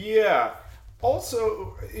 Yeah.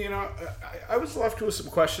 Also, I was left with some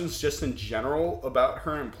questions just in general about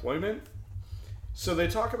her employment. So they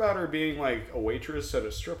talk about her being like a waitress at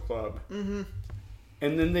a strip club. Mm-hmm.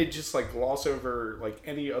 And then they just like gloss over like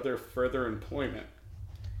any other further employment.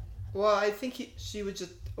 Well, I think she was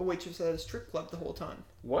just a waitress at a strip club the whole time.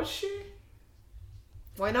 Was she?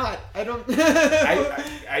 Why not? I don't...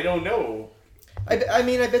 I don't know. I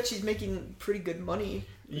mean, I bet she's making pretty good money.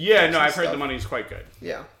 Yeah, no, I've heard the money's quite good.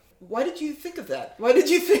 Yeah. Why did you think of that? Why did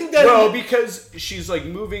you think that? Well, because she's like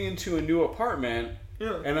moving into a new apartment,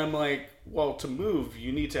 and I'm like, well, to move,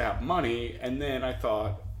 you need to have money. And then I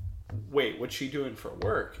thought, wait, what's she doing for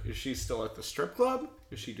work? Is she still at the strip club?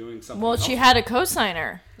 Is she doing something else? She had a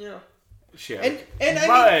cosigner. Yeah. She had, and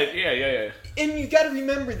but, yeah. And you got to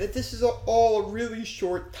remember that this is all a really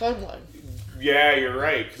short timeline. Yeah, you're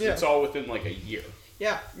right, because it's all within like a year.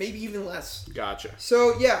 Yeah, maybe even less. Gotcha.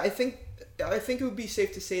 So, yeah, I think it would be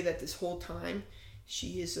safe to say that this whole time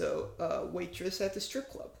she is a waitress at the strip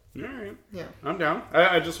club. All right. Yeah. I'm down.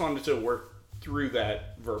 I just wanted to work through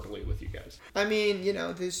that verbally with you guys. I mean,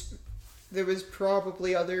 there was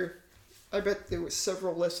probably I bet there was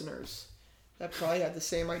several listeners that probably had the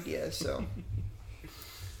same idea, so.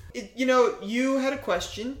 You had a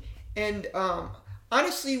question, and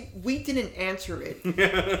honestly, we didn't answer it.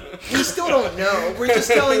 We still don't know. We're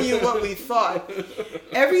just telling you what we thought.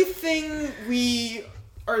 Everything we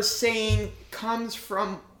are saying comes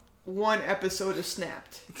from one episode of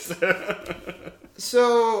Snapped.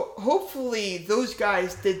 So, hopefully, those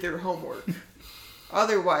guys did their homework.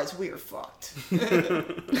 Otherwise, we are fucked.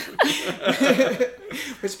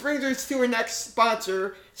 Which brings us to our next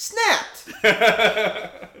sponsor, Snapped.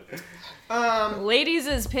 Ladies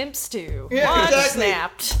is pimps too. Yeah, exactly.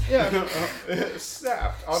 Snapped. Yeah.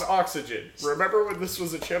 Snapped on Oxygen. Remember when this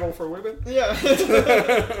was a channel for women? Yeah.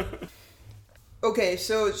 Okay,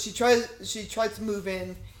 so she tries to move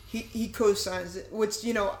in. He co-signs it, which,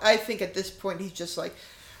 I think at this point he's just like,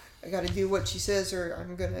 I gotta do what she says or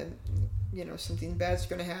I'm gonna, something bad's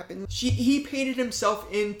gonna happen. He painted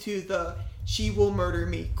himself into the she will murder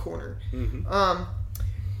me corner. Mm-hmm.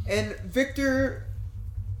 And Victor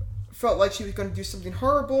felt like she was gonna do something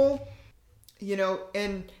horrible,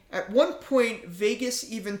 and at one point Vegas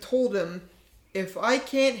even told him If I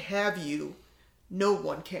can't have you, no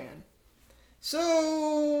one can.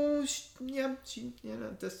 So, I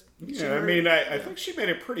think she made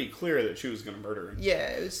it pretty clear that she was going to murder him.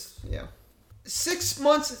 Yeah, 6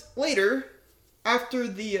 months later, after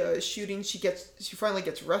the shooting, she finally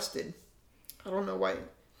gets arrested. I don't know why.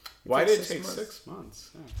 Why did it take 6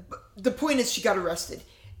 months? Yeah. But the point is, she got arrested,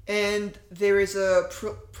 and there is a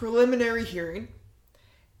preliminary hearing,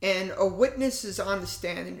 and a witness is on the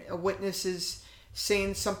stand, and a witness is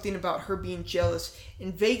saying something about her being jealous,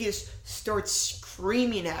 and Vegas starts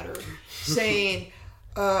screaming at her, saying,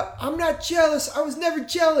 I'm not jealous, I was never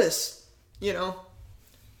jealous, and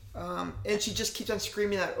she just keeps on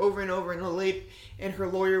screaming that over and over, and her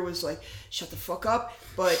lawyer was like, shut the fuck up,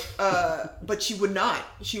 but she would not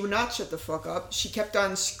shut the fuck up. She kept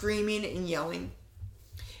on screaming and yelling,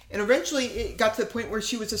 and eventually it got to the point where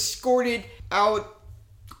she was escorted out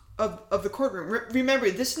of the courtroom.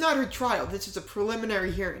 Remember, this is not her trial. This is a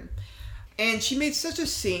preliminary hearing. And she made such a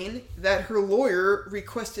scene that her lawyer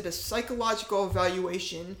requested a psychological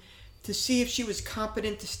evaluation to see if she was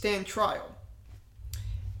competent to stand trial.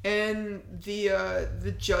 And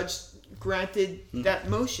the judge granted that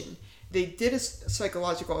motion. They did a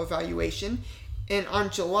psychological evaluation, and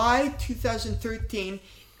on July 2013,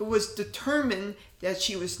 it was determined that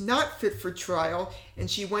she was not fit for trial,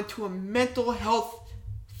 and she went to a mental health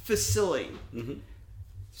facility.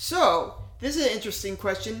 So, this is an interesting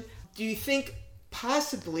question. Do you think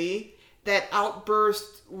possibly that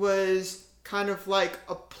outburst was kind of like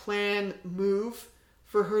a planned move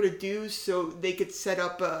for her to do so they could set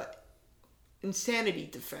up a insanity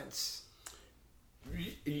defense?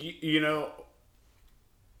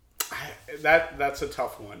 That's a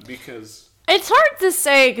tough one because it's hard to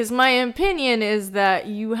say, because my opinion is that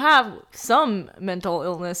you have some mental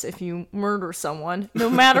illness if you murder someone, no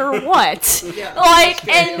matter what.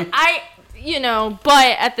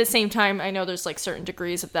 But at the same time, I know there's like certain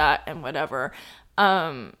degrees of that and whatever.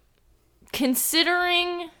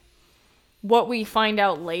 Considering what we find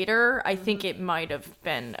out later, I think it might have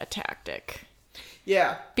been a tactic.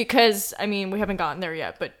 Yeah. Because, we haven't gotten there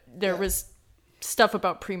yet, but there was stuff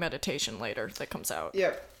about premeditation later that comes out.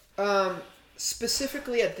 Yeah.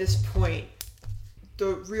 Specifically at this point,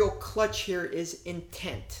 the real clutch here is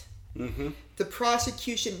intent. The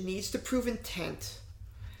prosecution needs to prove intent.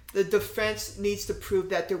 The defense needs to prove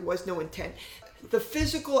that there was no intent. The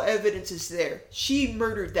physical evidence is there. She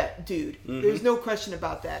murdered that dude. There's no question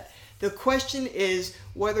about that. The question is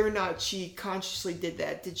whether or not she consciously did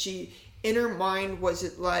that. Did she, in her mind, was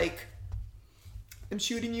it like, I'm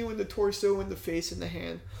shooting you in the torso, in the face, in the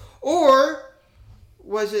hand? Or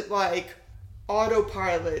was it like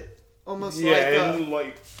autopilot, almost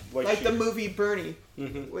like the movie Bernie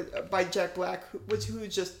by Jack Black,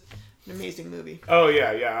 who's just an amazing movie. Oh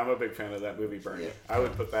yeah, I'm a big fan of that movie Bernie. I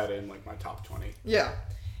would put that in like my top 20. Yeah,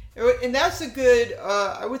 and that's a good.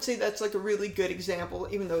 I would say that's like a really good example,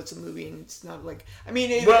 even though it's a movie and it's not like.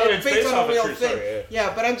 It's based on a real thing. Story,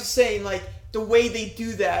 yeah, but I'm just saying like the way they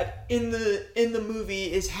do that in the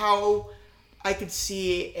movie is how I could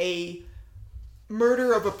see a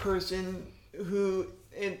murder of a person who,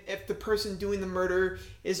 and if the person doing the murder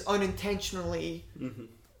is unintentionally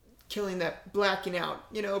killing that, blacking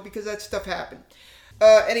out, because that stuff happened.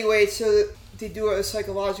 Anyway, so they do a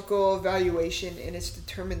psychological evaluation, and it's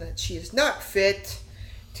determined that she is not fit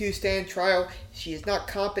to stand trial. She is not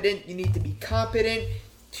competent. You need to be competent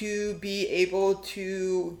to be able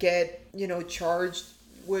to get, charged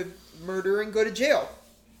with murder and go to jail.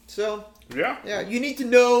 So, yeah, you need to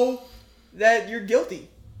know that you're guilty.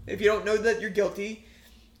 If you don't know that you're guilty,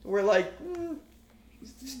 we're like,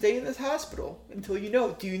 stay in this hospital until you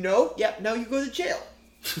know. Do you know? Yeah, now you go to jail.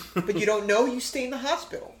 But you don't know, you stay in the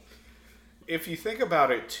hospital. If you think about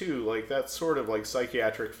it too, like that sort of like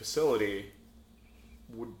psychiatric facility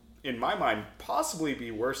would, in my mind, possibly be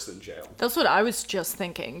worse than jail. That's what I was just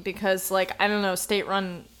thinking, because I don't know,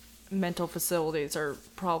 state-run mental facilities are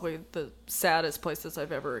probably the saddest places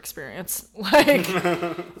I've ever experienced.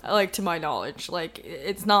 To my knowledge,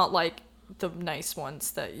 it's not like the nice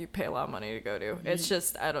ones that you pay a lot of money to go to. It's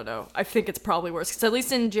just, I don't know. I think it's probably worse, because at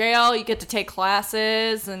least in jail you get to take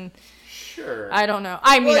classes and. Sure. I don't know.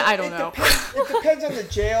 I don't know. It depends on the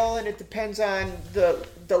jail, and it depends on the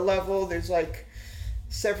level. There's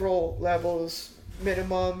several levels,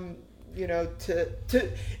 minimum.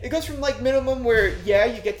 It goes from minimum where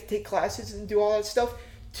you get to take classes and do all that stuff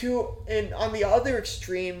to, and on the other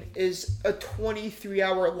extreme is a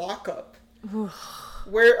 23-hour lockup.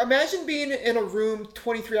 Where imagine being in a room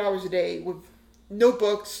 23 hours a day with no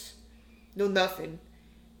books, no nothing,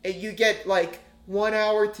 and you get 1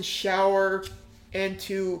 hour to shower and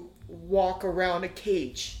to walk around a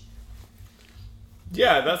cage.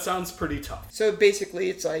 Yeah, that sounds pretty tough. So basically,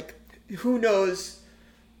 it's like, who knows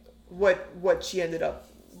what she ended up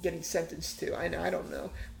getting sentenced to. I don't know.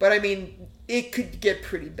 But I mean, it could get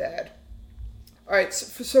pretty bad. All right,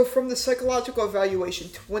 so from the psychological evaluation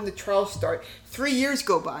to when the trials start, 3 years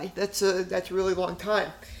go by. That's a really long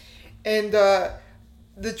time. And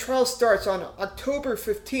the trial starts on October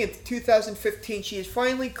 15th, 2015. She is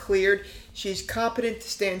finally cleared. She is competent to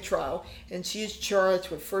stand trial, and she is charged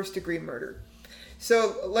with first-degree murder.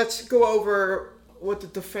 So let's go over what the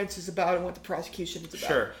defense is about and what the prosecution is about.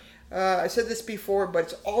 Sure. I said this before, but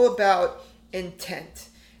it's all about intent.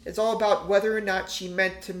 It's all about whether or not she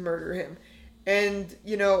meant to murder him. And,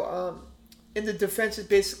 you know, in the defense is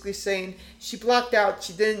basically saying she blacked out,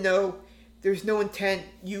 she didn't know, there's no intent,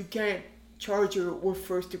 you can't charge her with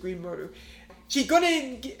first-degree murder. She's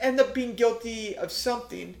going to end up being guilty of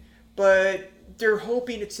something, but they're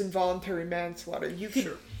hoping it's involuntary manslaughter. You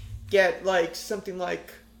could get, like, something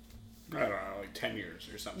like... I don't know, like 10 years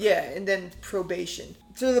or something. Yeah, and then probation.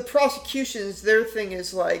 So the prosecution's, their thing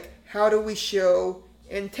is like, how do we show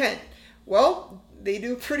intent? Well, they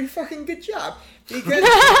do a pretty fucking good job.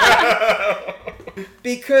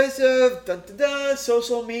 Because of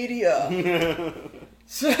social media.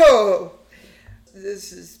 So,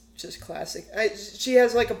 this is just classic. She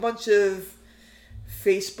has like a bunch of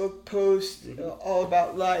Facebook posts all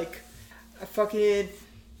about like, I fucking...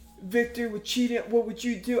 Victor would cheat. What would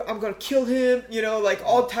you do? I'm gonna kill him. You know, like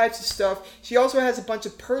all types of stuff. She also has a bunch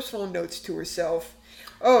of personal notes to herself.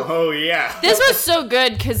 Oh yeah. This was so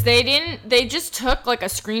good because they just took like a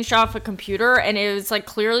screenshot of a computer and it was like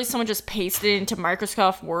clearly someone just pasted it into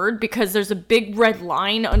Microsoft Word because there's a big red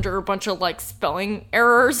line under a bunch of like spelling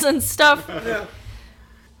errors and stuff. Yeah.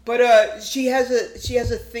 But she has a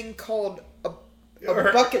thing called a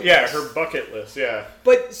bucket list. Yeah, her bucket list, yeah.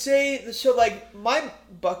 But so like, my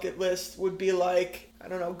bucket list would be like, I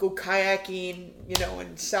don't know, go kayaking, you know,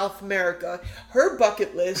 in South America. Her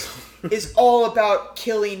bucket list is all about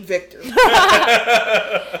killing Victor.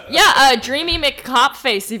 Yeah, Dreamy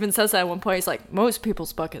McCopface even says that at one point. He's like, most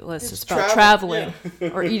people's bucket list is about traveling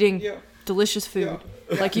or eating delicious food.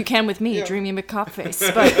 Like you can with me, Dreamy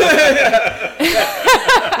McCopface. But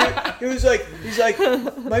he's like,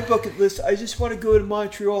 my bucket list, I just want to go to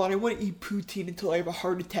Montreal and I want to eat poutine until I have a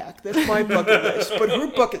heart attack. That's my bucket list. But her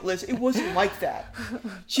bucket list, it wasn't like that.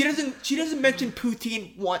 She doesn't mention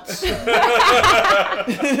poutine once.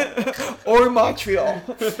 Or Montreal.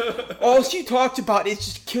 All she talks about is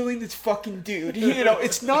just killing this fucking dude. You know,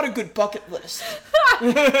 it's not a good bucket list.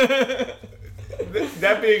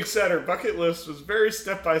 That being said, her bucket list was very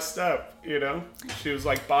step-by-step, you know? She was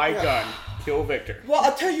like, buy gun, kill Victor. Well,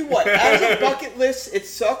 I'll tell you what, as a bucket list, it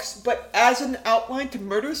sucks, but as an outline to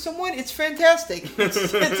murder someone, it's fantastic.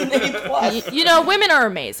 It's an A+. You know, women are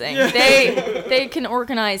amazing. Yeah. They can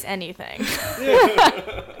organize anything.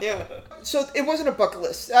 Yeah. So it wasn't a bucket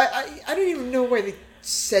list. I don't even know why they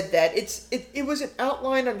said that. It was an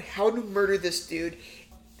outline on how to murder this dude,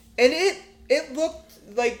 and it looked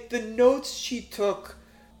like the notes she took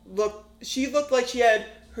she looked like she had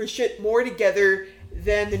her shit more together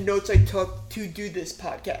than the notes I took to do this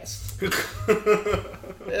podcast.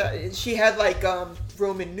 She had like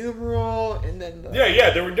Roman numeral and then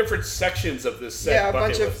there were different sections of this set. Yeah, a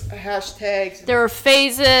bunch of hashtags. There were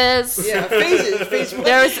phases. Yeah, phases. Phase 1.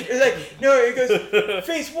 It goes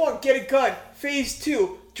phase 1, get a gun. Phase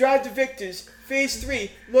 2, drive the Victors. Phase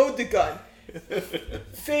 3, load the gun.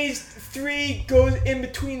 Phase 3 goes in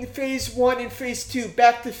between phase 1 and phase 2.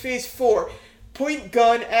 Back to phase 4. Point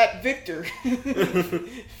gun at Victor.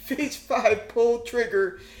 Phase 5, pull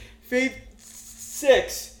trigger. Phase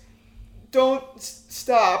 6, don't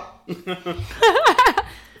stop.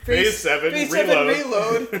 Phase 7,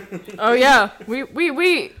 reload. Oh yeah,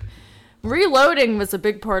 we reloading was a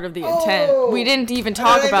big part of the intent. We didn't even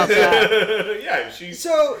talk about that. Yeah,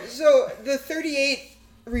 So the 38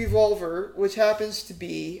 revolver, which happens to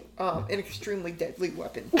be an extremely deadly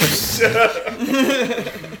weapon,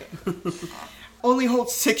 only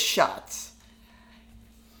holds 6 shots.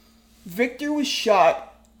 Victor was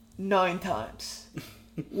shot 9 times,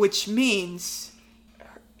 which means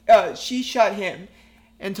she shot him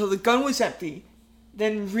until the gun was empty,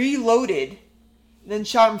 then reloaded, then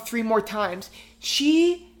shot him 3 more times.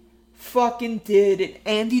 She fucking did an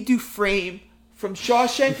Andy Dufresne from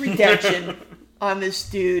Shawshank Redemption on this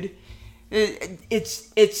dude.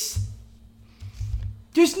 It's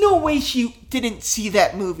there's no way she didn't see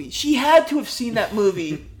that movie. She had to have seen that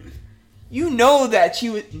movie. You know that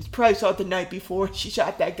she probably saw it the night before she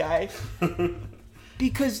shot that guy.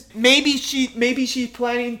 Because maybe she's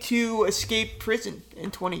planning to escape prison in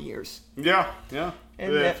 20 years. Yeah.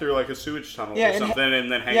 And through like a sewage tunnel Yeah, or and something,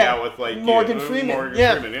 and then hang out with like Morgan Freeman.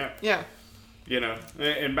 Freeman, Yeah. You know,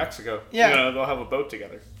 in Mexico. Yeah. You know, they'll have a boat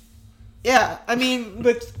together. Yeah, I mean,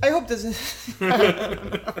 but I hope doesn't.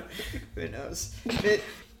 Who knows?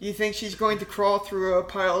 You think she's going to crawl through a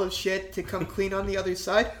pile of shit to come clean on the other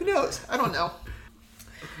side? Who knows? I don't know.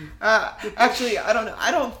 Actually, I don't know.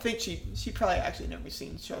 I don't think she probably actually never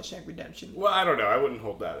seen Shawshank Redemption. Well, I don't know. I wouldn't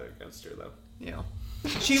hold that against her though. You know,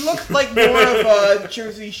 she looked like more of a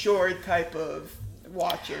Jersey Shore type of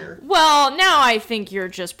watcher. Well, now I think you're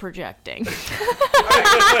just projecting.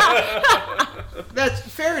 That's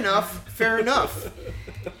fair enough. Fair enough.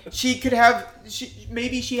 She could have.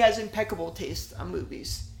 Maybe she has impeccable taste on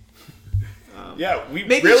movies. Yeah, we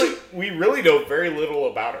really know very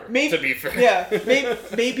little about her. Maybe, to be fair. Yeah,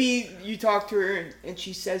 maybe you talk to her and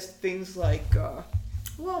she says things like,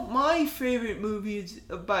 "Well, my favorite movie is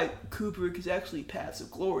about Kubrick is actually Paths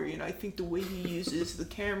of Glory, and I think the way he uses the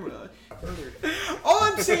camera." All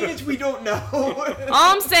I'm saying is we don't know. All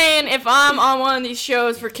I'm saying, if I'm on one of these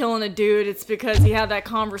shows for killing a dude, it's because he had that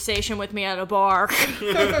conversation with me at a bar.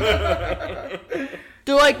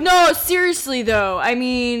 They're like, no, seriously though. I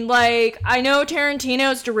mean, like, I know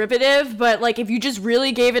Tarantino's derivative, but like, if you just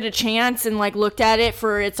really gave it a chance and like looked at it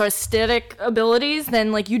for its aesthetic abilities,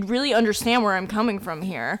 then like you'd really understand where I'm coming from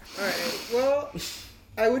here. All right. Well,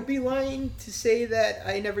 I would be lying to say that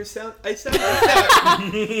I sound like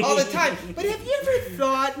that all the time. But have you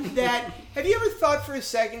ever thought for a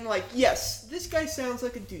second, like, yes, this guy sounds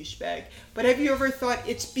like a douchebag, but have you ever thought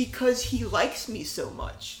it's because he likes me so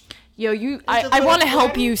much? Yo, I want to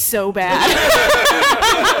help you so bad.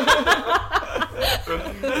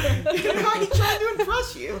 He's trying to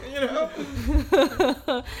impress you, you know?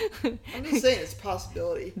 I'm just saying it's a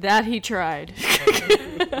possibility. That he tried.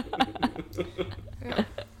 Yeah.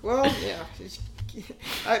 Well, yeah.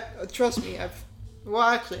 Trust me, I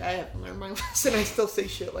haven't learned my lesson. I still say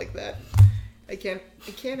shit like that. I can't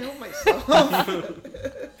help myself.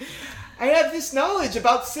 I have this knowledge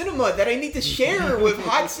about cinema that I need to share with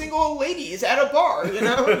hot single ladies at a bar, you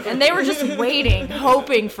know? And they were just waiting,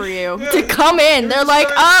 hoping for you to come in. They're like,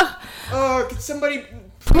 could somebody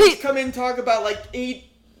please come in and talk about like 8mm,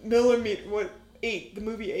 the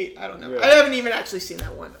movie 8, I don't know. Yeah. I haven't even actually seen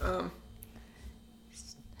that one.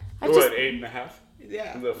 What, 8.5?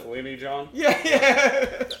 Yeah. The Fellini John? Yeah.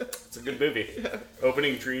 It's a good movie. Yeah.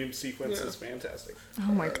 Opening dream sequence is fantastic.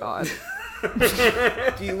 Oh my god.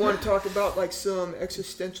 Do you want to talk about like some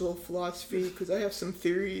existential philosophy? Because I have some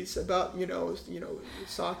theories about, you know,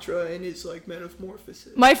 Sartre and his like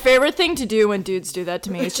metamorphosis. My favorite thing to do when dudes do that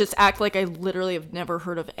to me is just act like I literally have never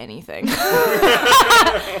heard of anything.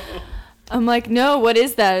 I'm like, no, what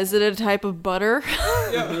is that? Is it a type of butter?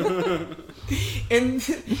 Yeah. And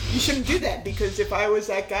you shouldn't do that, because if I was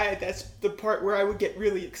that guy, that's the part where I would get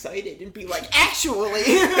really excited and be like, actually.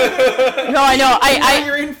 No, I know.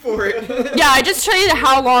 You're in for it. Yeah, I just tell you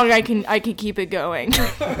how long I can keep it going.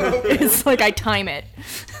 Okay. It's like I time it.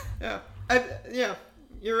 Yeah.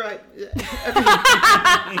 You're right.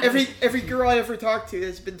 Every girl I ever talked to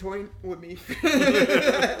has been toying with me.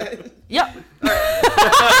 Yep. All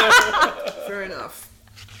right. Fair enough.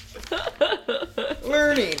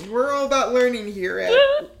 Learning. We're all about learning here at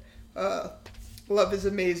Love is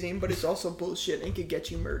Amazing, but it's also bullshit and could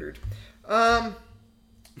get you murdered.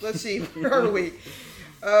 Let's see. Where are we?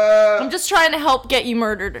 I'm just trying to help get you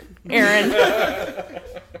murdered, Aaron.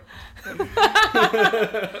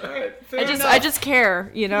 Alright, I just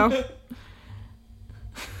care, you know?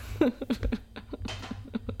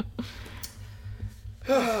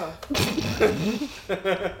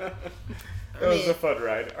 That was a fun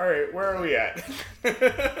ride. All right, where are we at?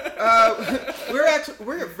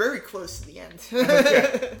 We're very close to the end.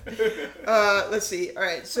 Okay. Let's see. All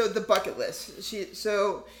right, so the bucket list.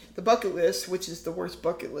 The bucket list, which is the worst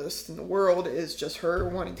bucket list in the world, is just her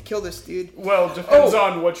wanting to kill this dude. Well, depends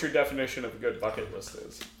on what your definition of a good bucket list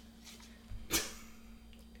is.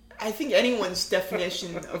 I think anyone's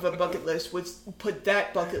definition of a bucket list would put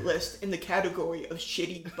that bucket list in the category of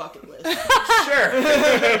shitty bucket list. Sure.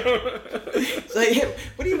 It's like, hey,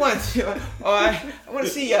 what do you want to do? Oh, I want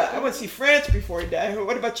to see France before I die.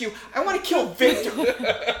 What about you? I want to kill Victor.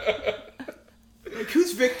 Like,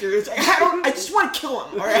 who's Victor? It's like, I just want to kill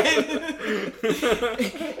him, all right?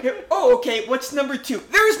 Oh, okay, what's number 2?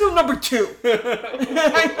 There is no number 2.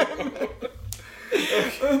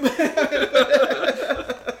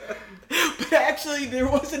 But actually, there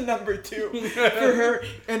was a number 2 for her,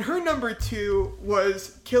 and her number 2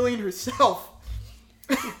 was killing herself.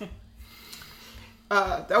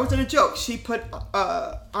 that wasn't a joke. She put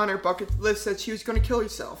on her bucket list that she was going to kill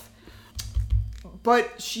herself.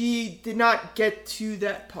 But she did not get to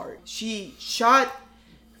that part. She shot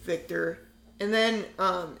Victor, and then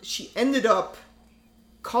she ended up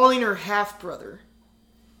calling her half-brother.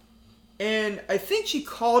 And I think she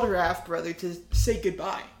called her half-brother to say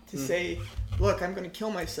goodbye. To say, look, I'm going to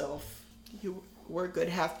kill myself. You were a good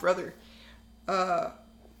half-brother.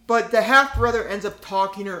 But the half-brother ends up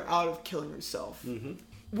talking her out of killing herself.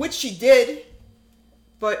 Which she did.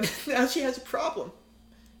 But now she has a problem.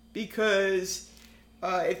 Because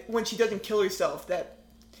when she doesn't kill herself, that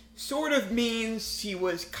sort of means she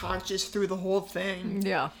was conscious through the whole thing.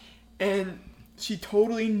 Yeah. And she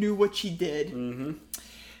totally knew what she did.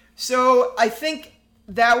 So I think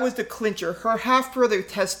that was the clincher. Her half-brother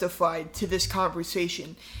testified to this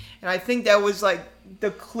conversation. And I think that was like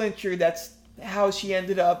the clincher. That's how she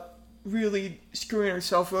ended up really screwing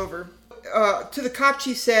herself over. To the cop,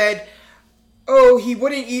 she said, "Oh, he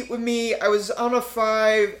wouldn't eat with me. I was on the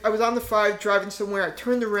 5 driving somewhere. I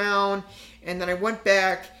turned around and then I went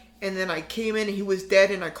back and then I came in and he was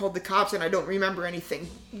dead and I called the cops and I don't remember anything."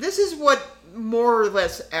 This is what more or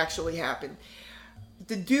less actually happened.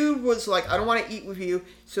 The dude was like, "I don't want to eat with you."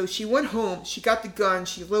 So she went home. She got the gun.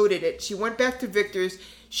 She loaded it. She went back to Victor's.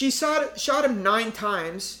 She shot him 9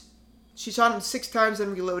 times. She shot him 6 times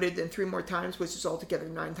and reloaded, then 3 more times, which is altogether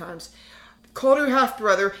 9 times. Called her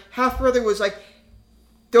half-brother. Half-brother was like,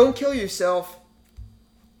 "Don't kill yourself."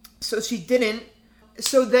 So she didn't.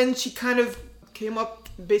 So then she kind of came up,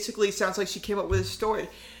 basically sounds like she came up with a story.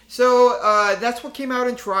 So that's what came out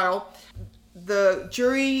in trial. The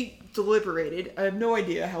jury deliberated. I have no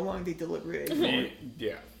idea how long they deliberated for.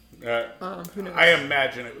 Yeah. Who knows? I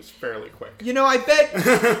imagine it was fairly quick. You know, I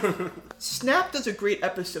bet Snap does a great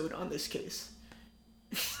episode on this case.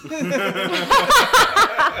 And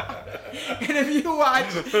if you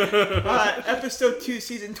watch episode 2,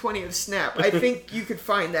 season 20 of Snap, I think you could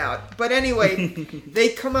find out. But anyway, they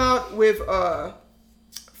come out with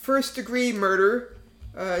first-degree murder.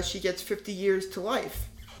 She gets 50 years to life.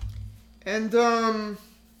 And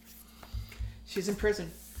she's in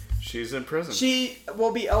prison. She's in prison. She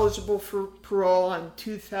will be eligible for parole on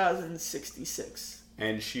 2066.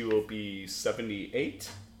 And she will be 78?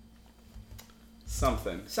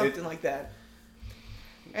 Something Like that.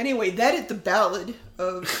 Anyway, that is the ballad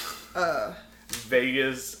of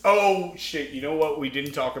Vegas. Oh, shit. You know what we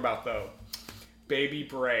didn't talk about, though? Baby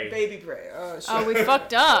Bray. Baby Bray. Oh, we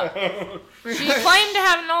fucked up. She claimed to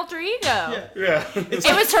have an alter ego. Yeah. It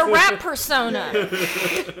was her rap persona.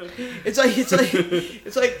 It's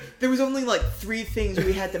like there was only like 3 things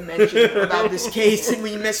we had to mention about this case, and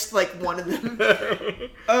we missed like one of them.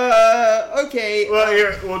 Okay. Well,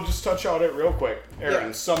 here we'll just touch on it real quick.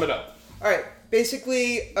 Aaron, sum it up. All right.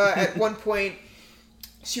 Basically, at one point,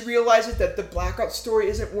 she realizes that the blackout story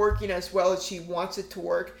isn't working as well as she wants it to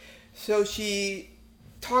work. So she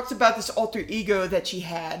talks about this alter ego that she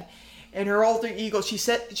had, and her alter ego, she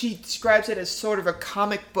describes it as sort of a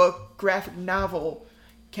comic book graphic novel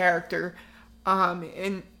character,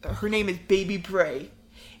 and her name is Baby Bray,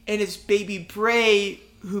 and it's Baby Bray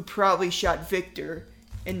who probably shot Victor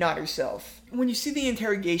and not herself. When you see the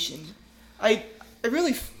interrogation, I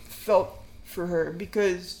really felt for her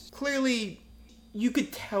because clearly you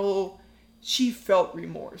could tell she felt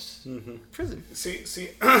remorse. Prison. See,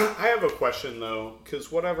 I have a question though,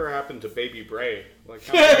 because whatever happened to Baby Bray? Like,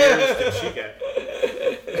 how many years did she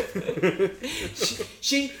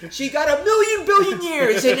get? She got 1 billion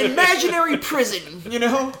years in imaginary prison. You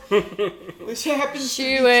know, which happens.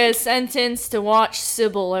 She was sentenced to watch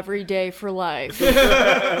Sybil every day for life.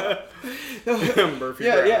 Murphy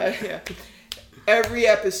Brown. Yeah. Every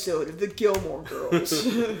episode of the Gilmore Girls.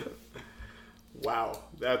 Wow,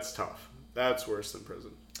 that's tough. That's worse than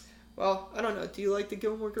prison. Well, I don't know. Do you like the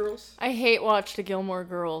Gilmore Girls? I hate watch the Gilmore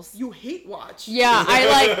Girls. You hate watch? Yeah,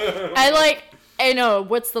 I know.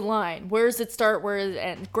 What's the line? Where does it start? Where does it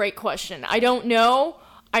end? Great question. I don't know.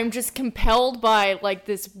 I'm just compelled by like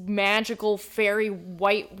this magical fairy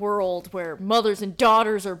white world where mothers and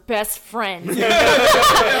daughters are best friends.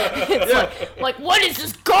 It's like what is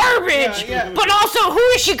this garbage? Yeah. But also, who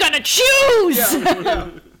is she gonna choose?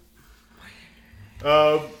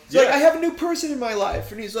 It's like, I have a new person in my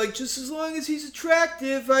life, and he's like, just as long as he's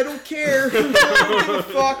attractive, I don't care. I don't give a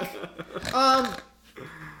fuck.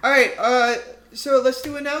 Alright, so let's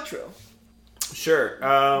do an outro. Sure.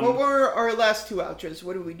 What were our last 2 outros?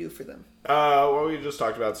 What did we do for them? Well, we just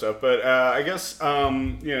talked about stuff, but I guess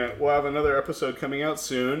we'll have another episode coming out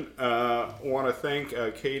soon. Want to thank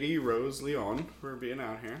Katie Rose Leon for being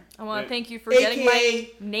out here. I want to thank you for getting my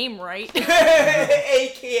name right.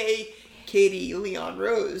 AKA Katie Leon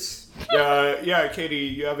Rose. Yeah, Katie,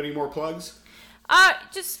 you have any more plugs?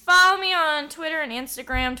 Just follow me on Twitter and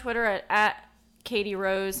Instagram. Twitter at Katie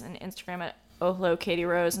Rose and Instagram at Hello Katie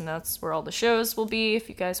Rose, and that's where all the shows will be if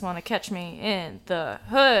you guys want to catch me in the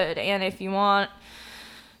hood. And if you like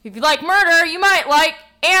murder, you might like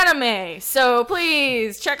anime. So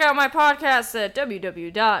please check out my podcast at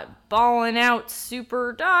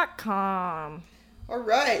www.ballingoutsuper.com. All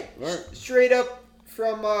right. Straight up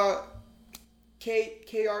from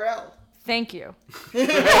KRL. Thank you. Do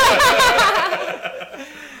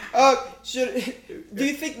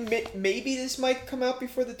you think maybe this might come out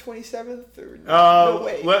before the 27th? Or no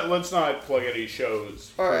way? Let's not plug any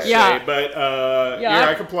shows. All right. Yeah. But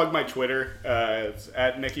I can plug my Twitter. It's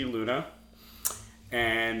at Nikki Luna.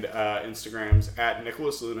 And Instagram's at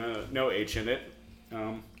Nicholas Luna, no H in it.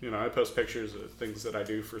 I post pictures of things that I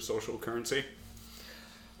do for social currency.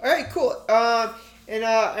 All right, cool. And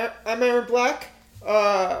I'm Aaron Black.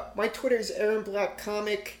 My Twitter is Aaron Black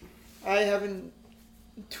Comic. I haven't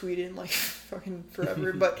tweeted in like fucking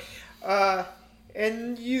forever, but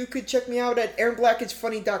and you could check me out at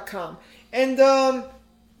aaronblackisfunny.com. And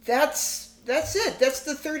that's it. That's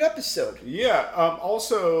the third episode. Yeah.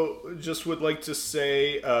 Also, just would like to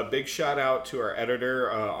say a big shout out to our editor,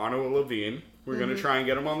 Arno Levine. We're going to try and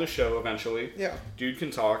get him on the show eventually. Yeah. Dude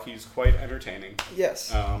can talk. He's quite entertaining.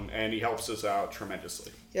 Yes. And he helps us out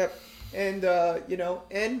tremendously. Yep. And,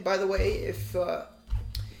 and by the way,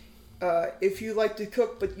 if you like to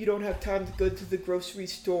cook but you don't have time to go to the grocery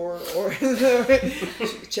store or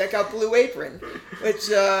check out Blue Apron, which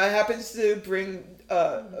happens to bring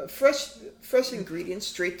fresh ingredients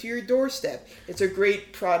straight to your doorstep. It's a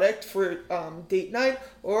great product for date night,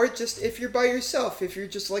 or just if you're by yourself. If you're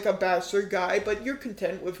just like a bachelor guy but you're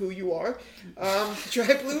content with who you are,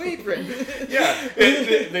 try Blue Apron. Yeah,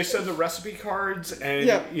 they send the recipe cards, and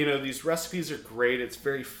these recipes are great. It's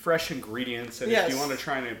very fresh ingredients, and if you want to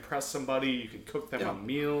try and impress somebody, you can cook them a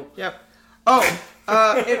meal. Yep.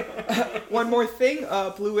 One more thing.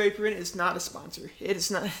 Blue Apron is not a sponsor. It is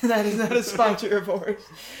not. That is not a sponsor of ours.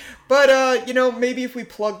 But maybe if we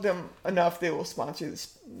plug them enough, they will sponsor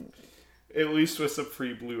this. At least with some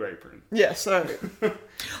free Blue Apron. Yes. All right. All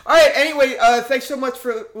right. Anyway, thanks so much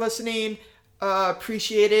for listening.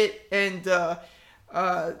 Appreciate it, and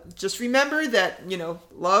just remember that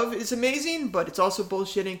love is amazing, but it's also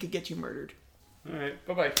bullshit and could get you murdered. All right,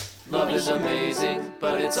 bye-bye. Love is amazing,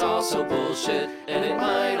 but it's also bullshit, and it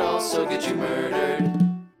might also get you murdered.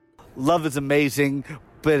 Love is amazing,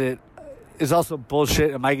 but it is also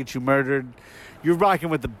bullshit and might get you murdered. You're rocking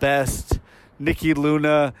with the best, Nikki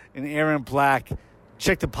Luna and Aaron Black.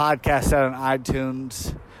 Check the podcast out on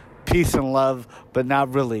iTunes. Peace and love, but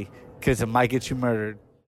not really, because it might get you murdered.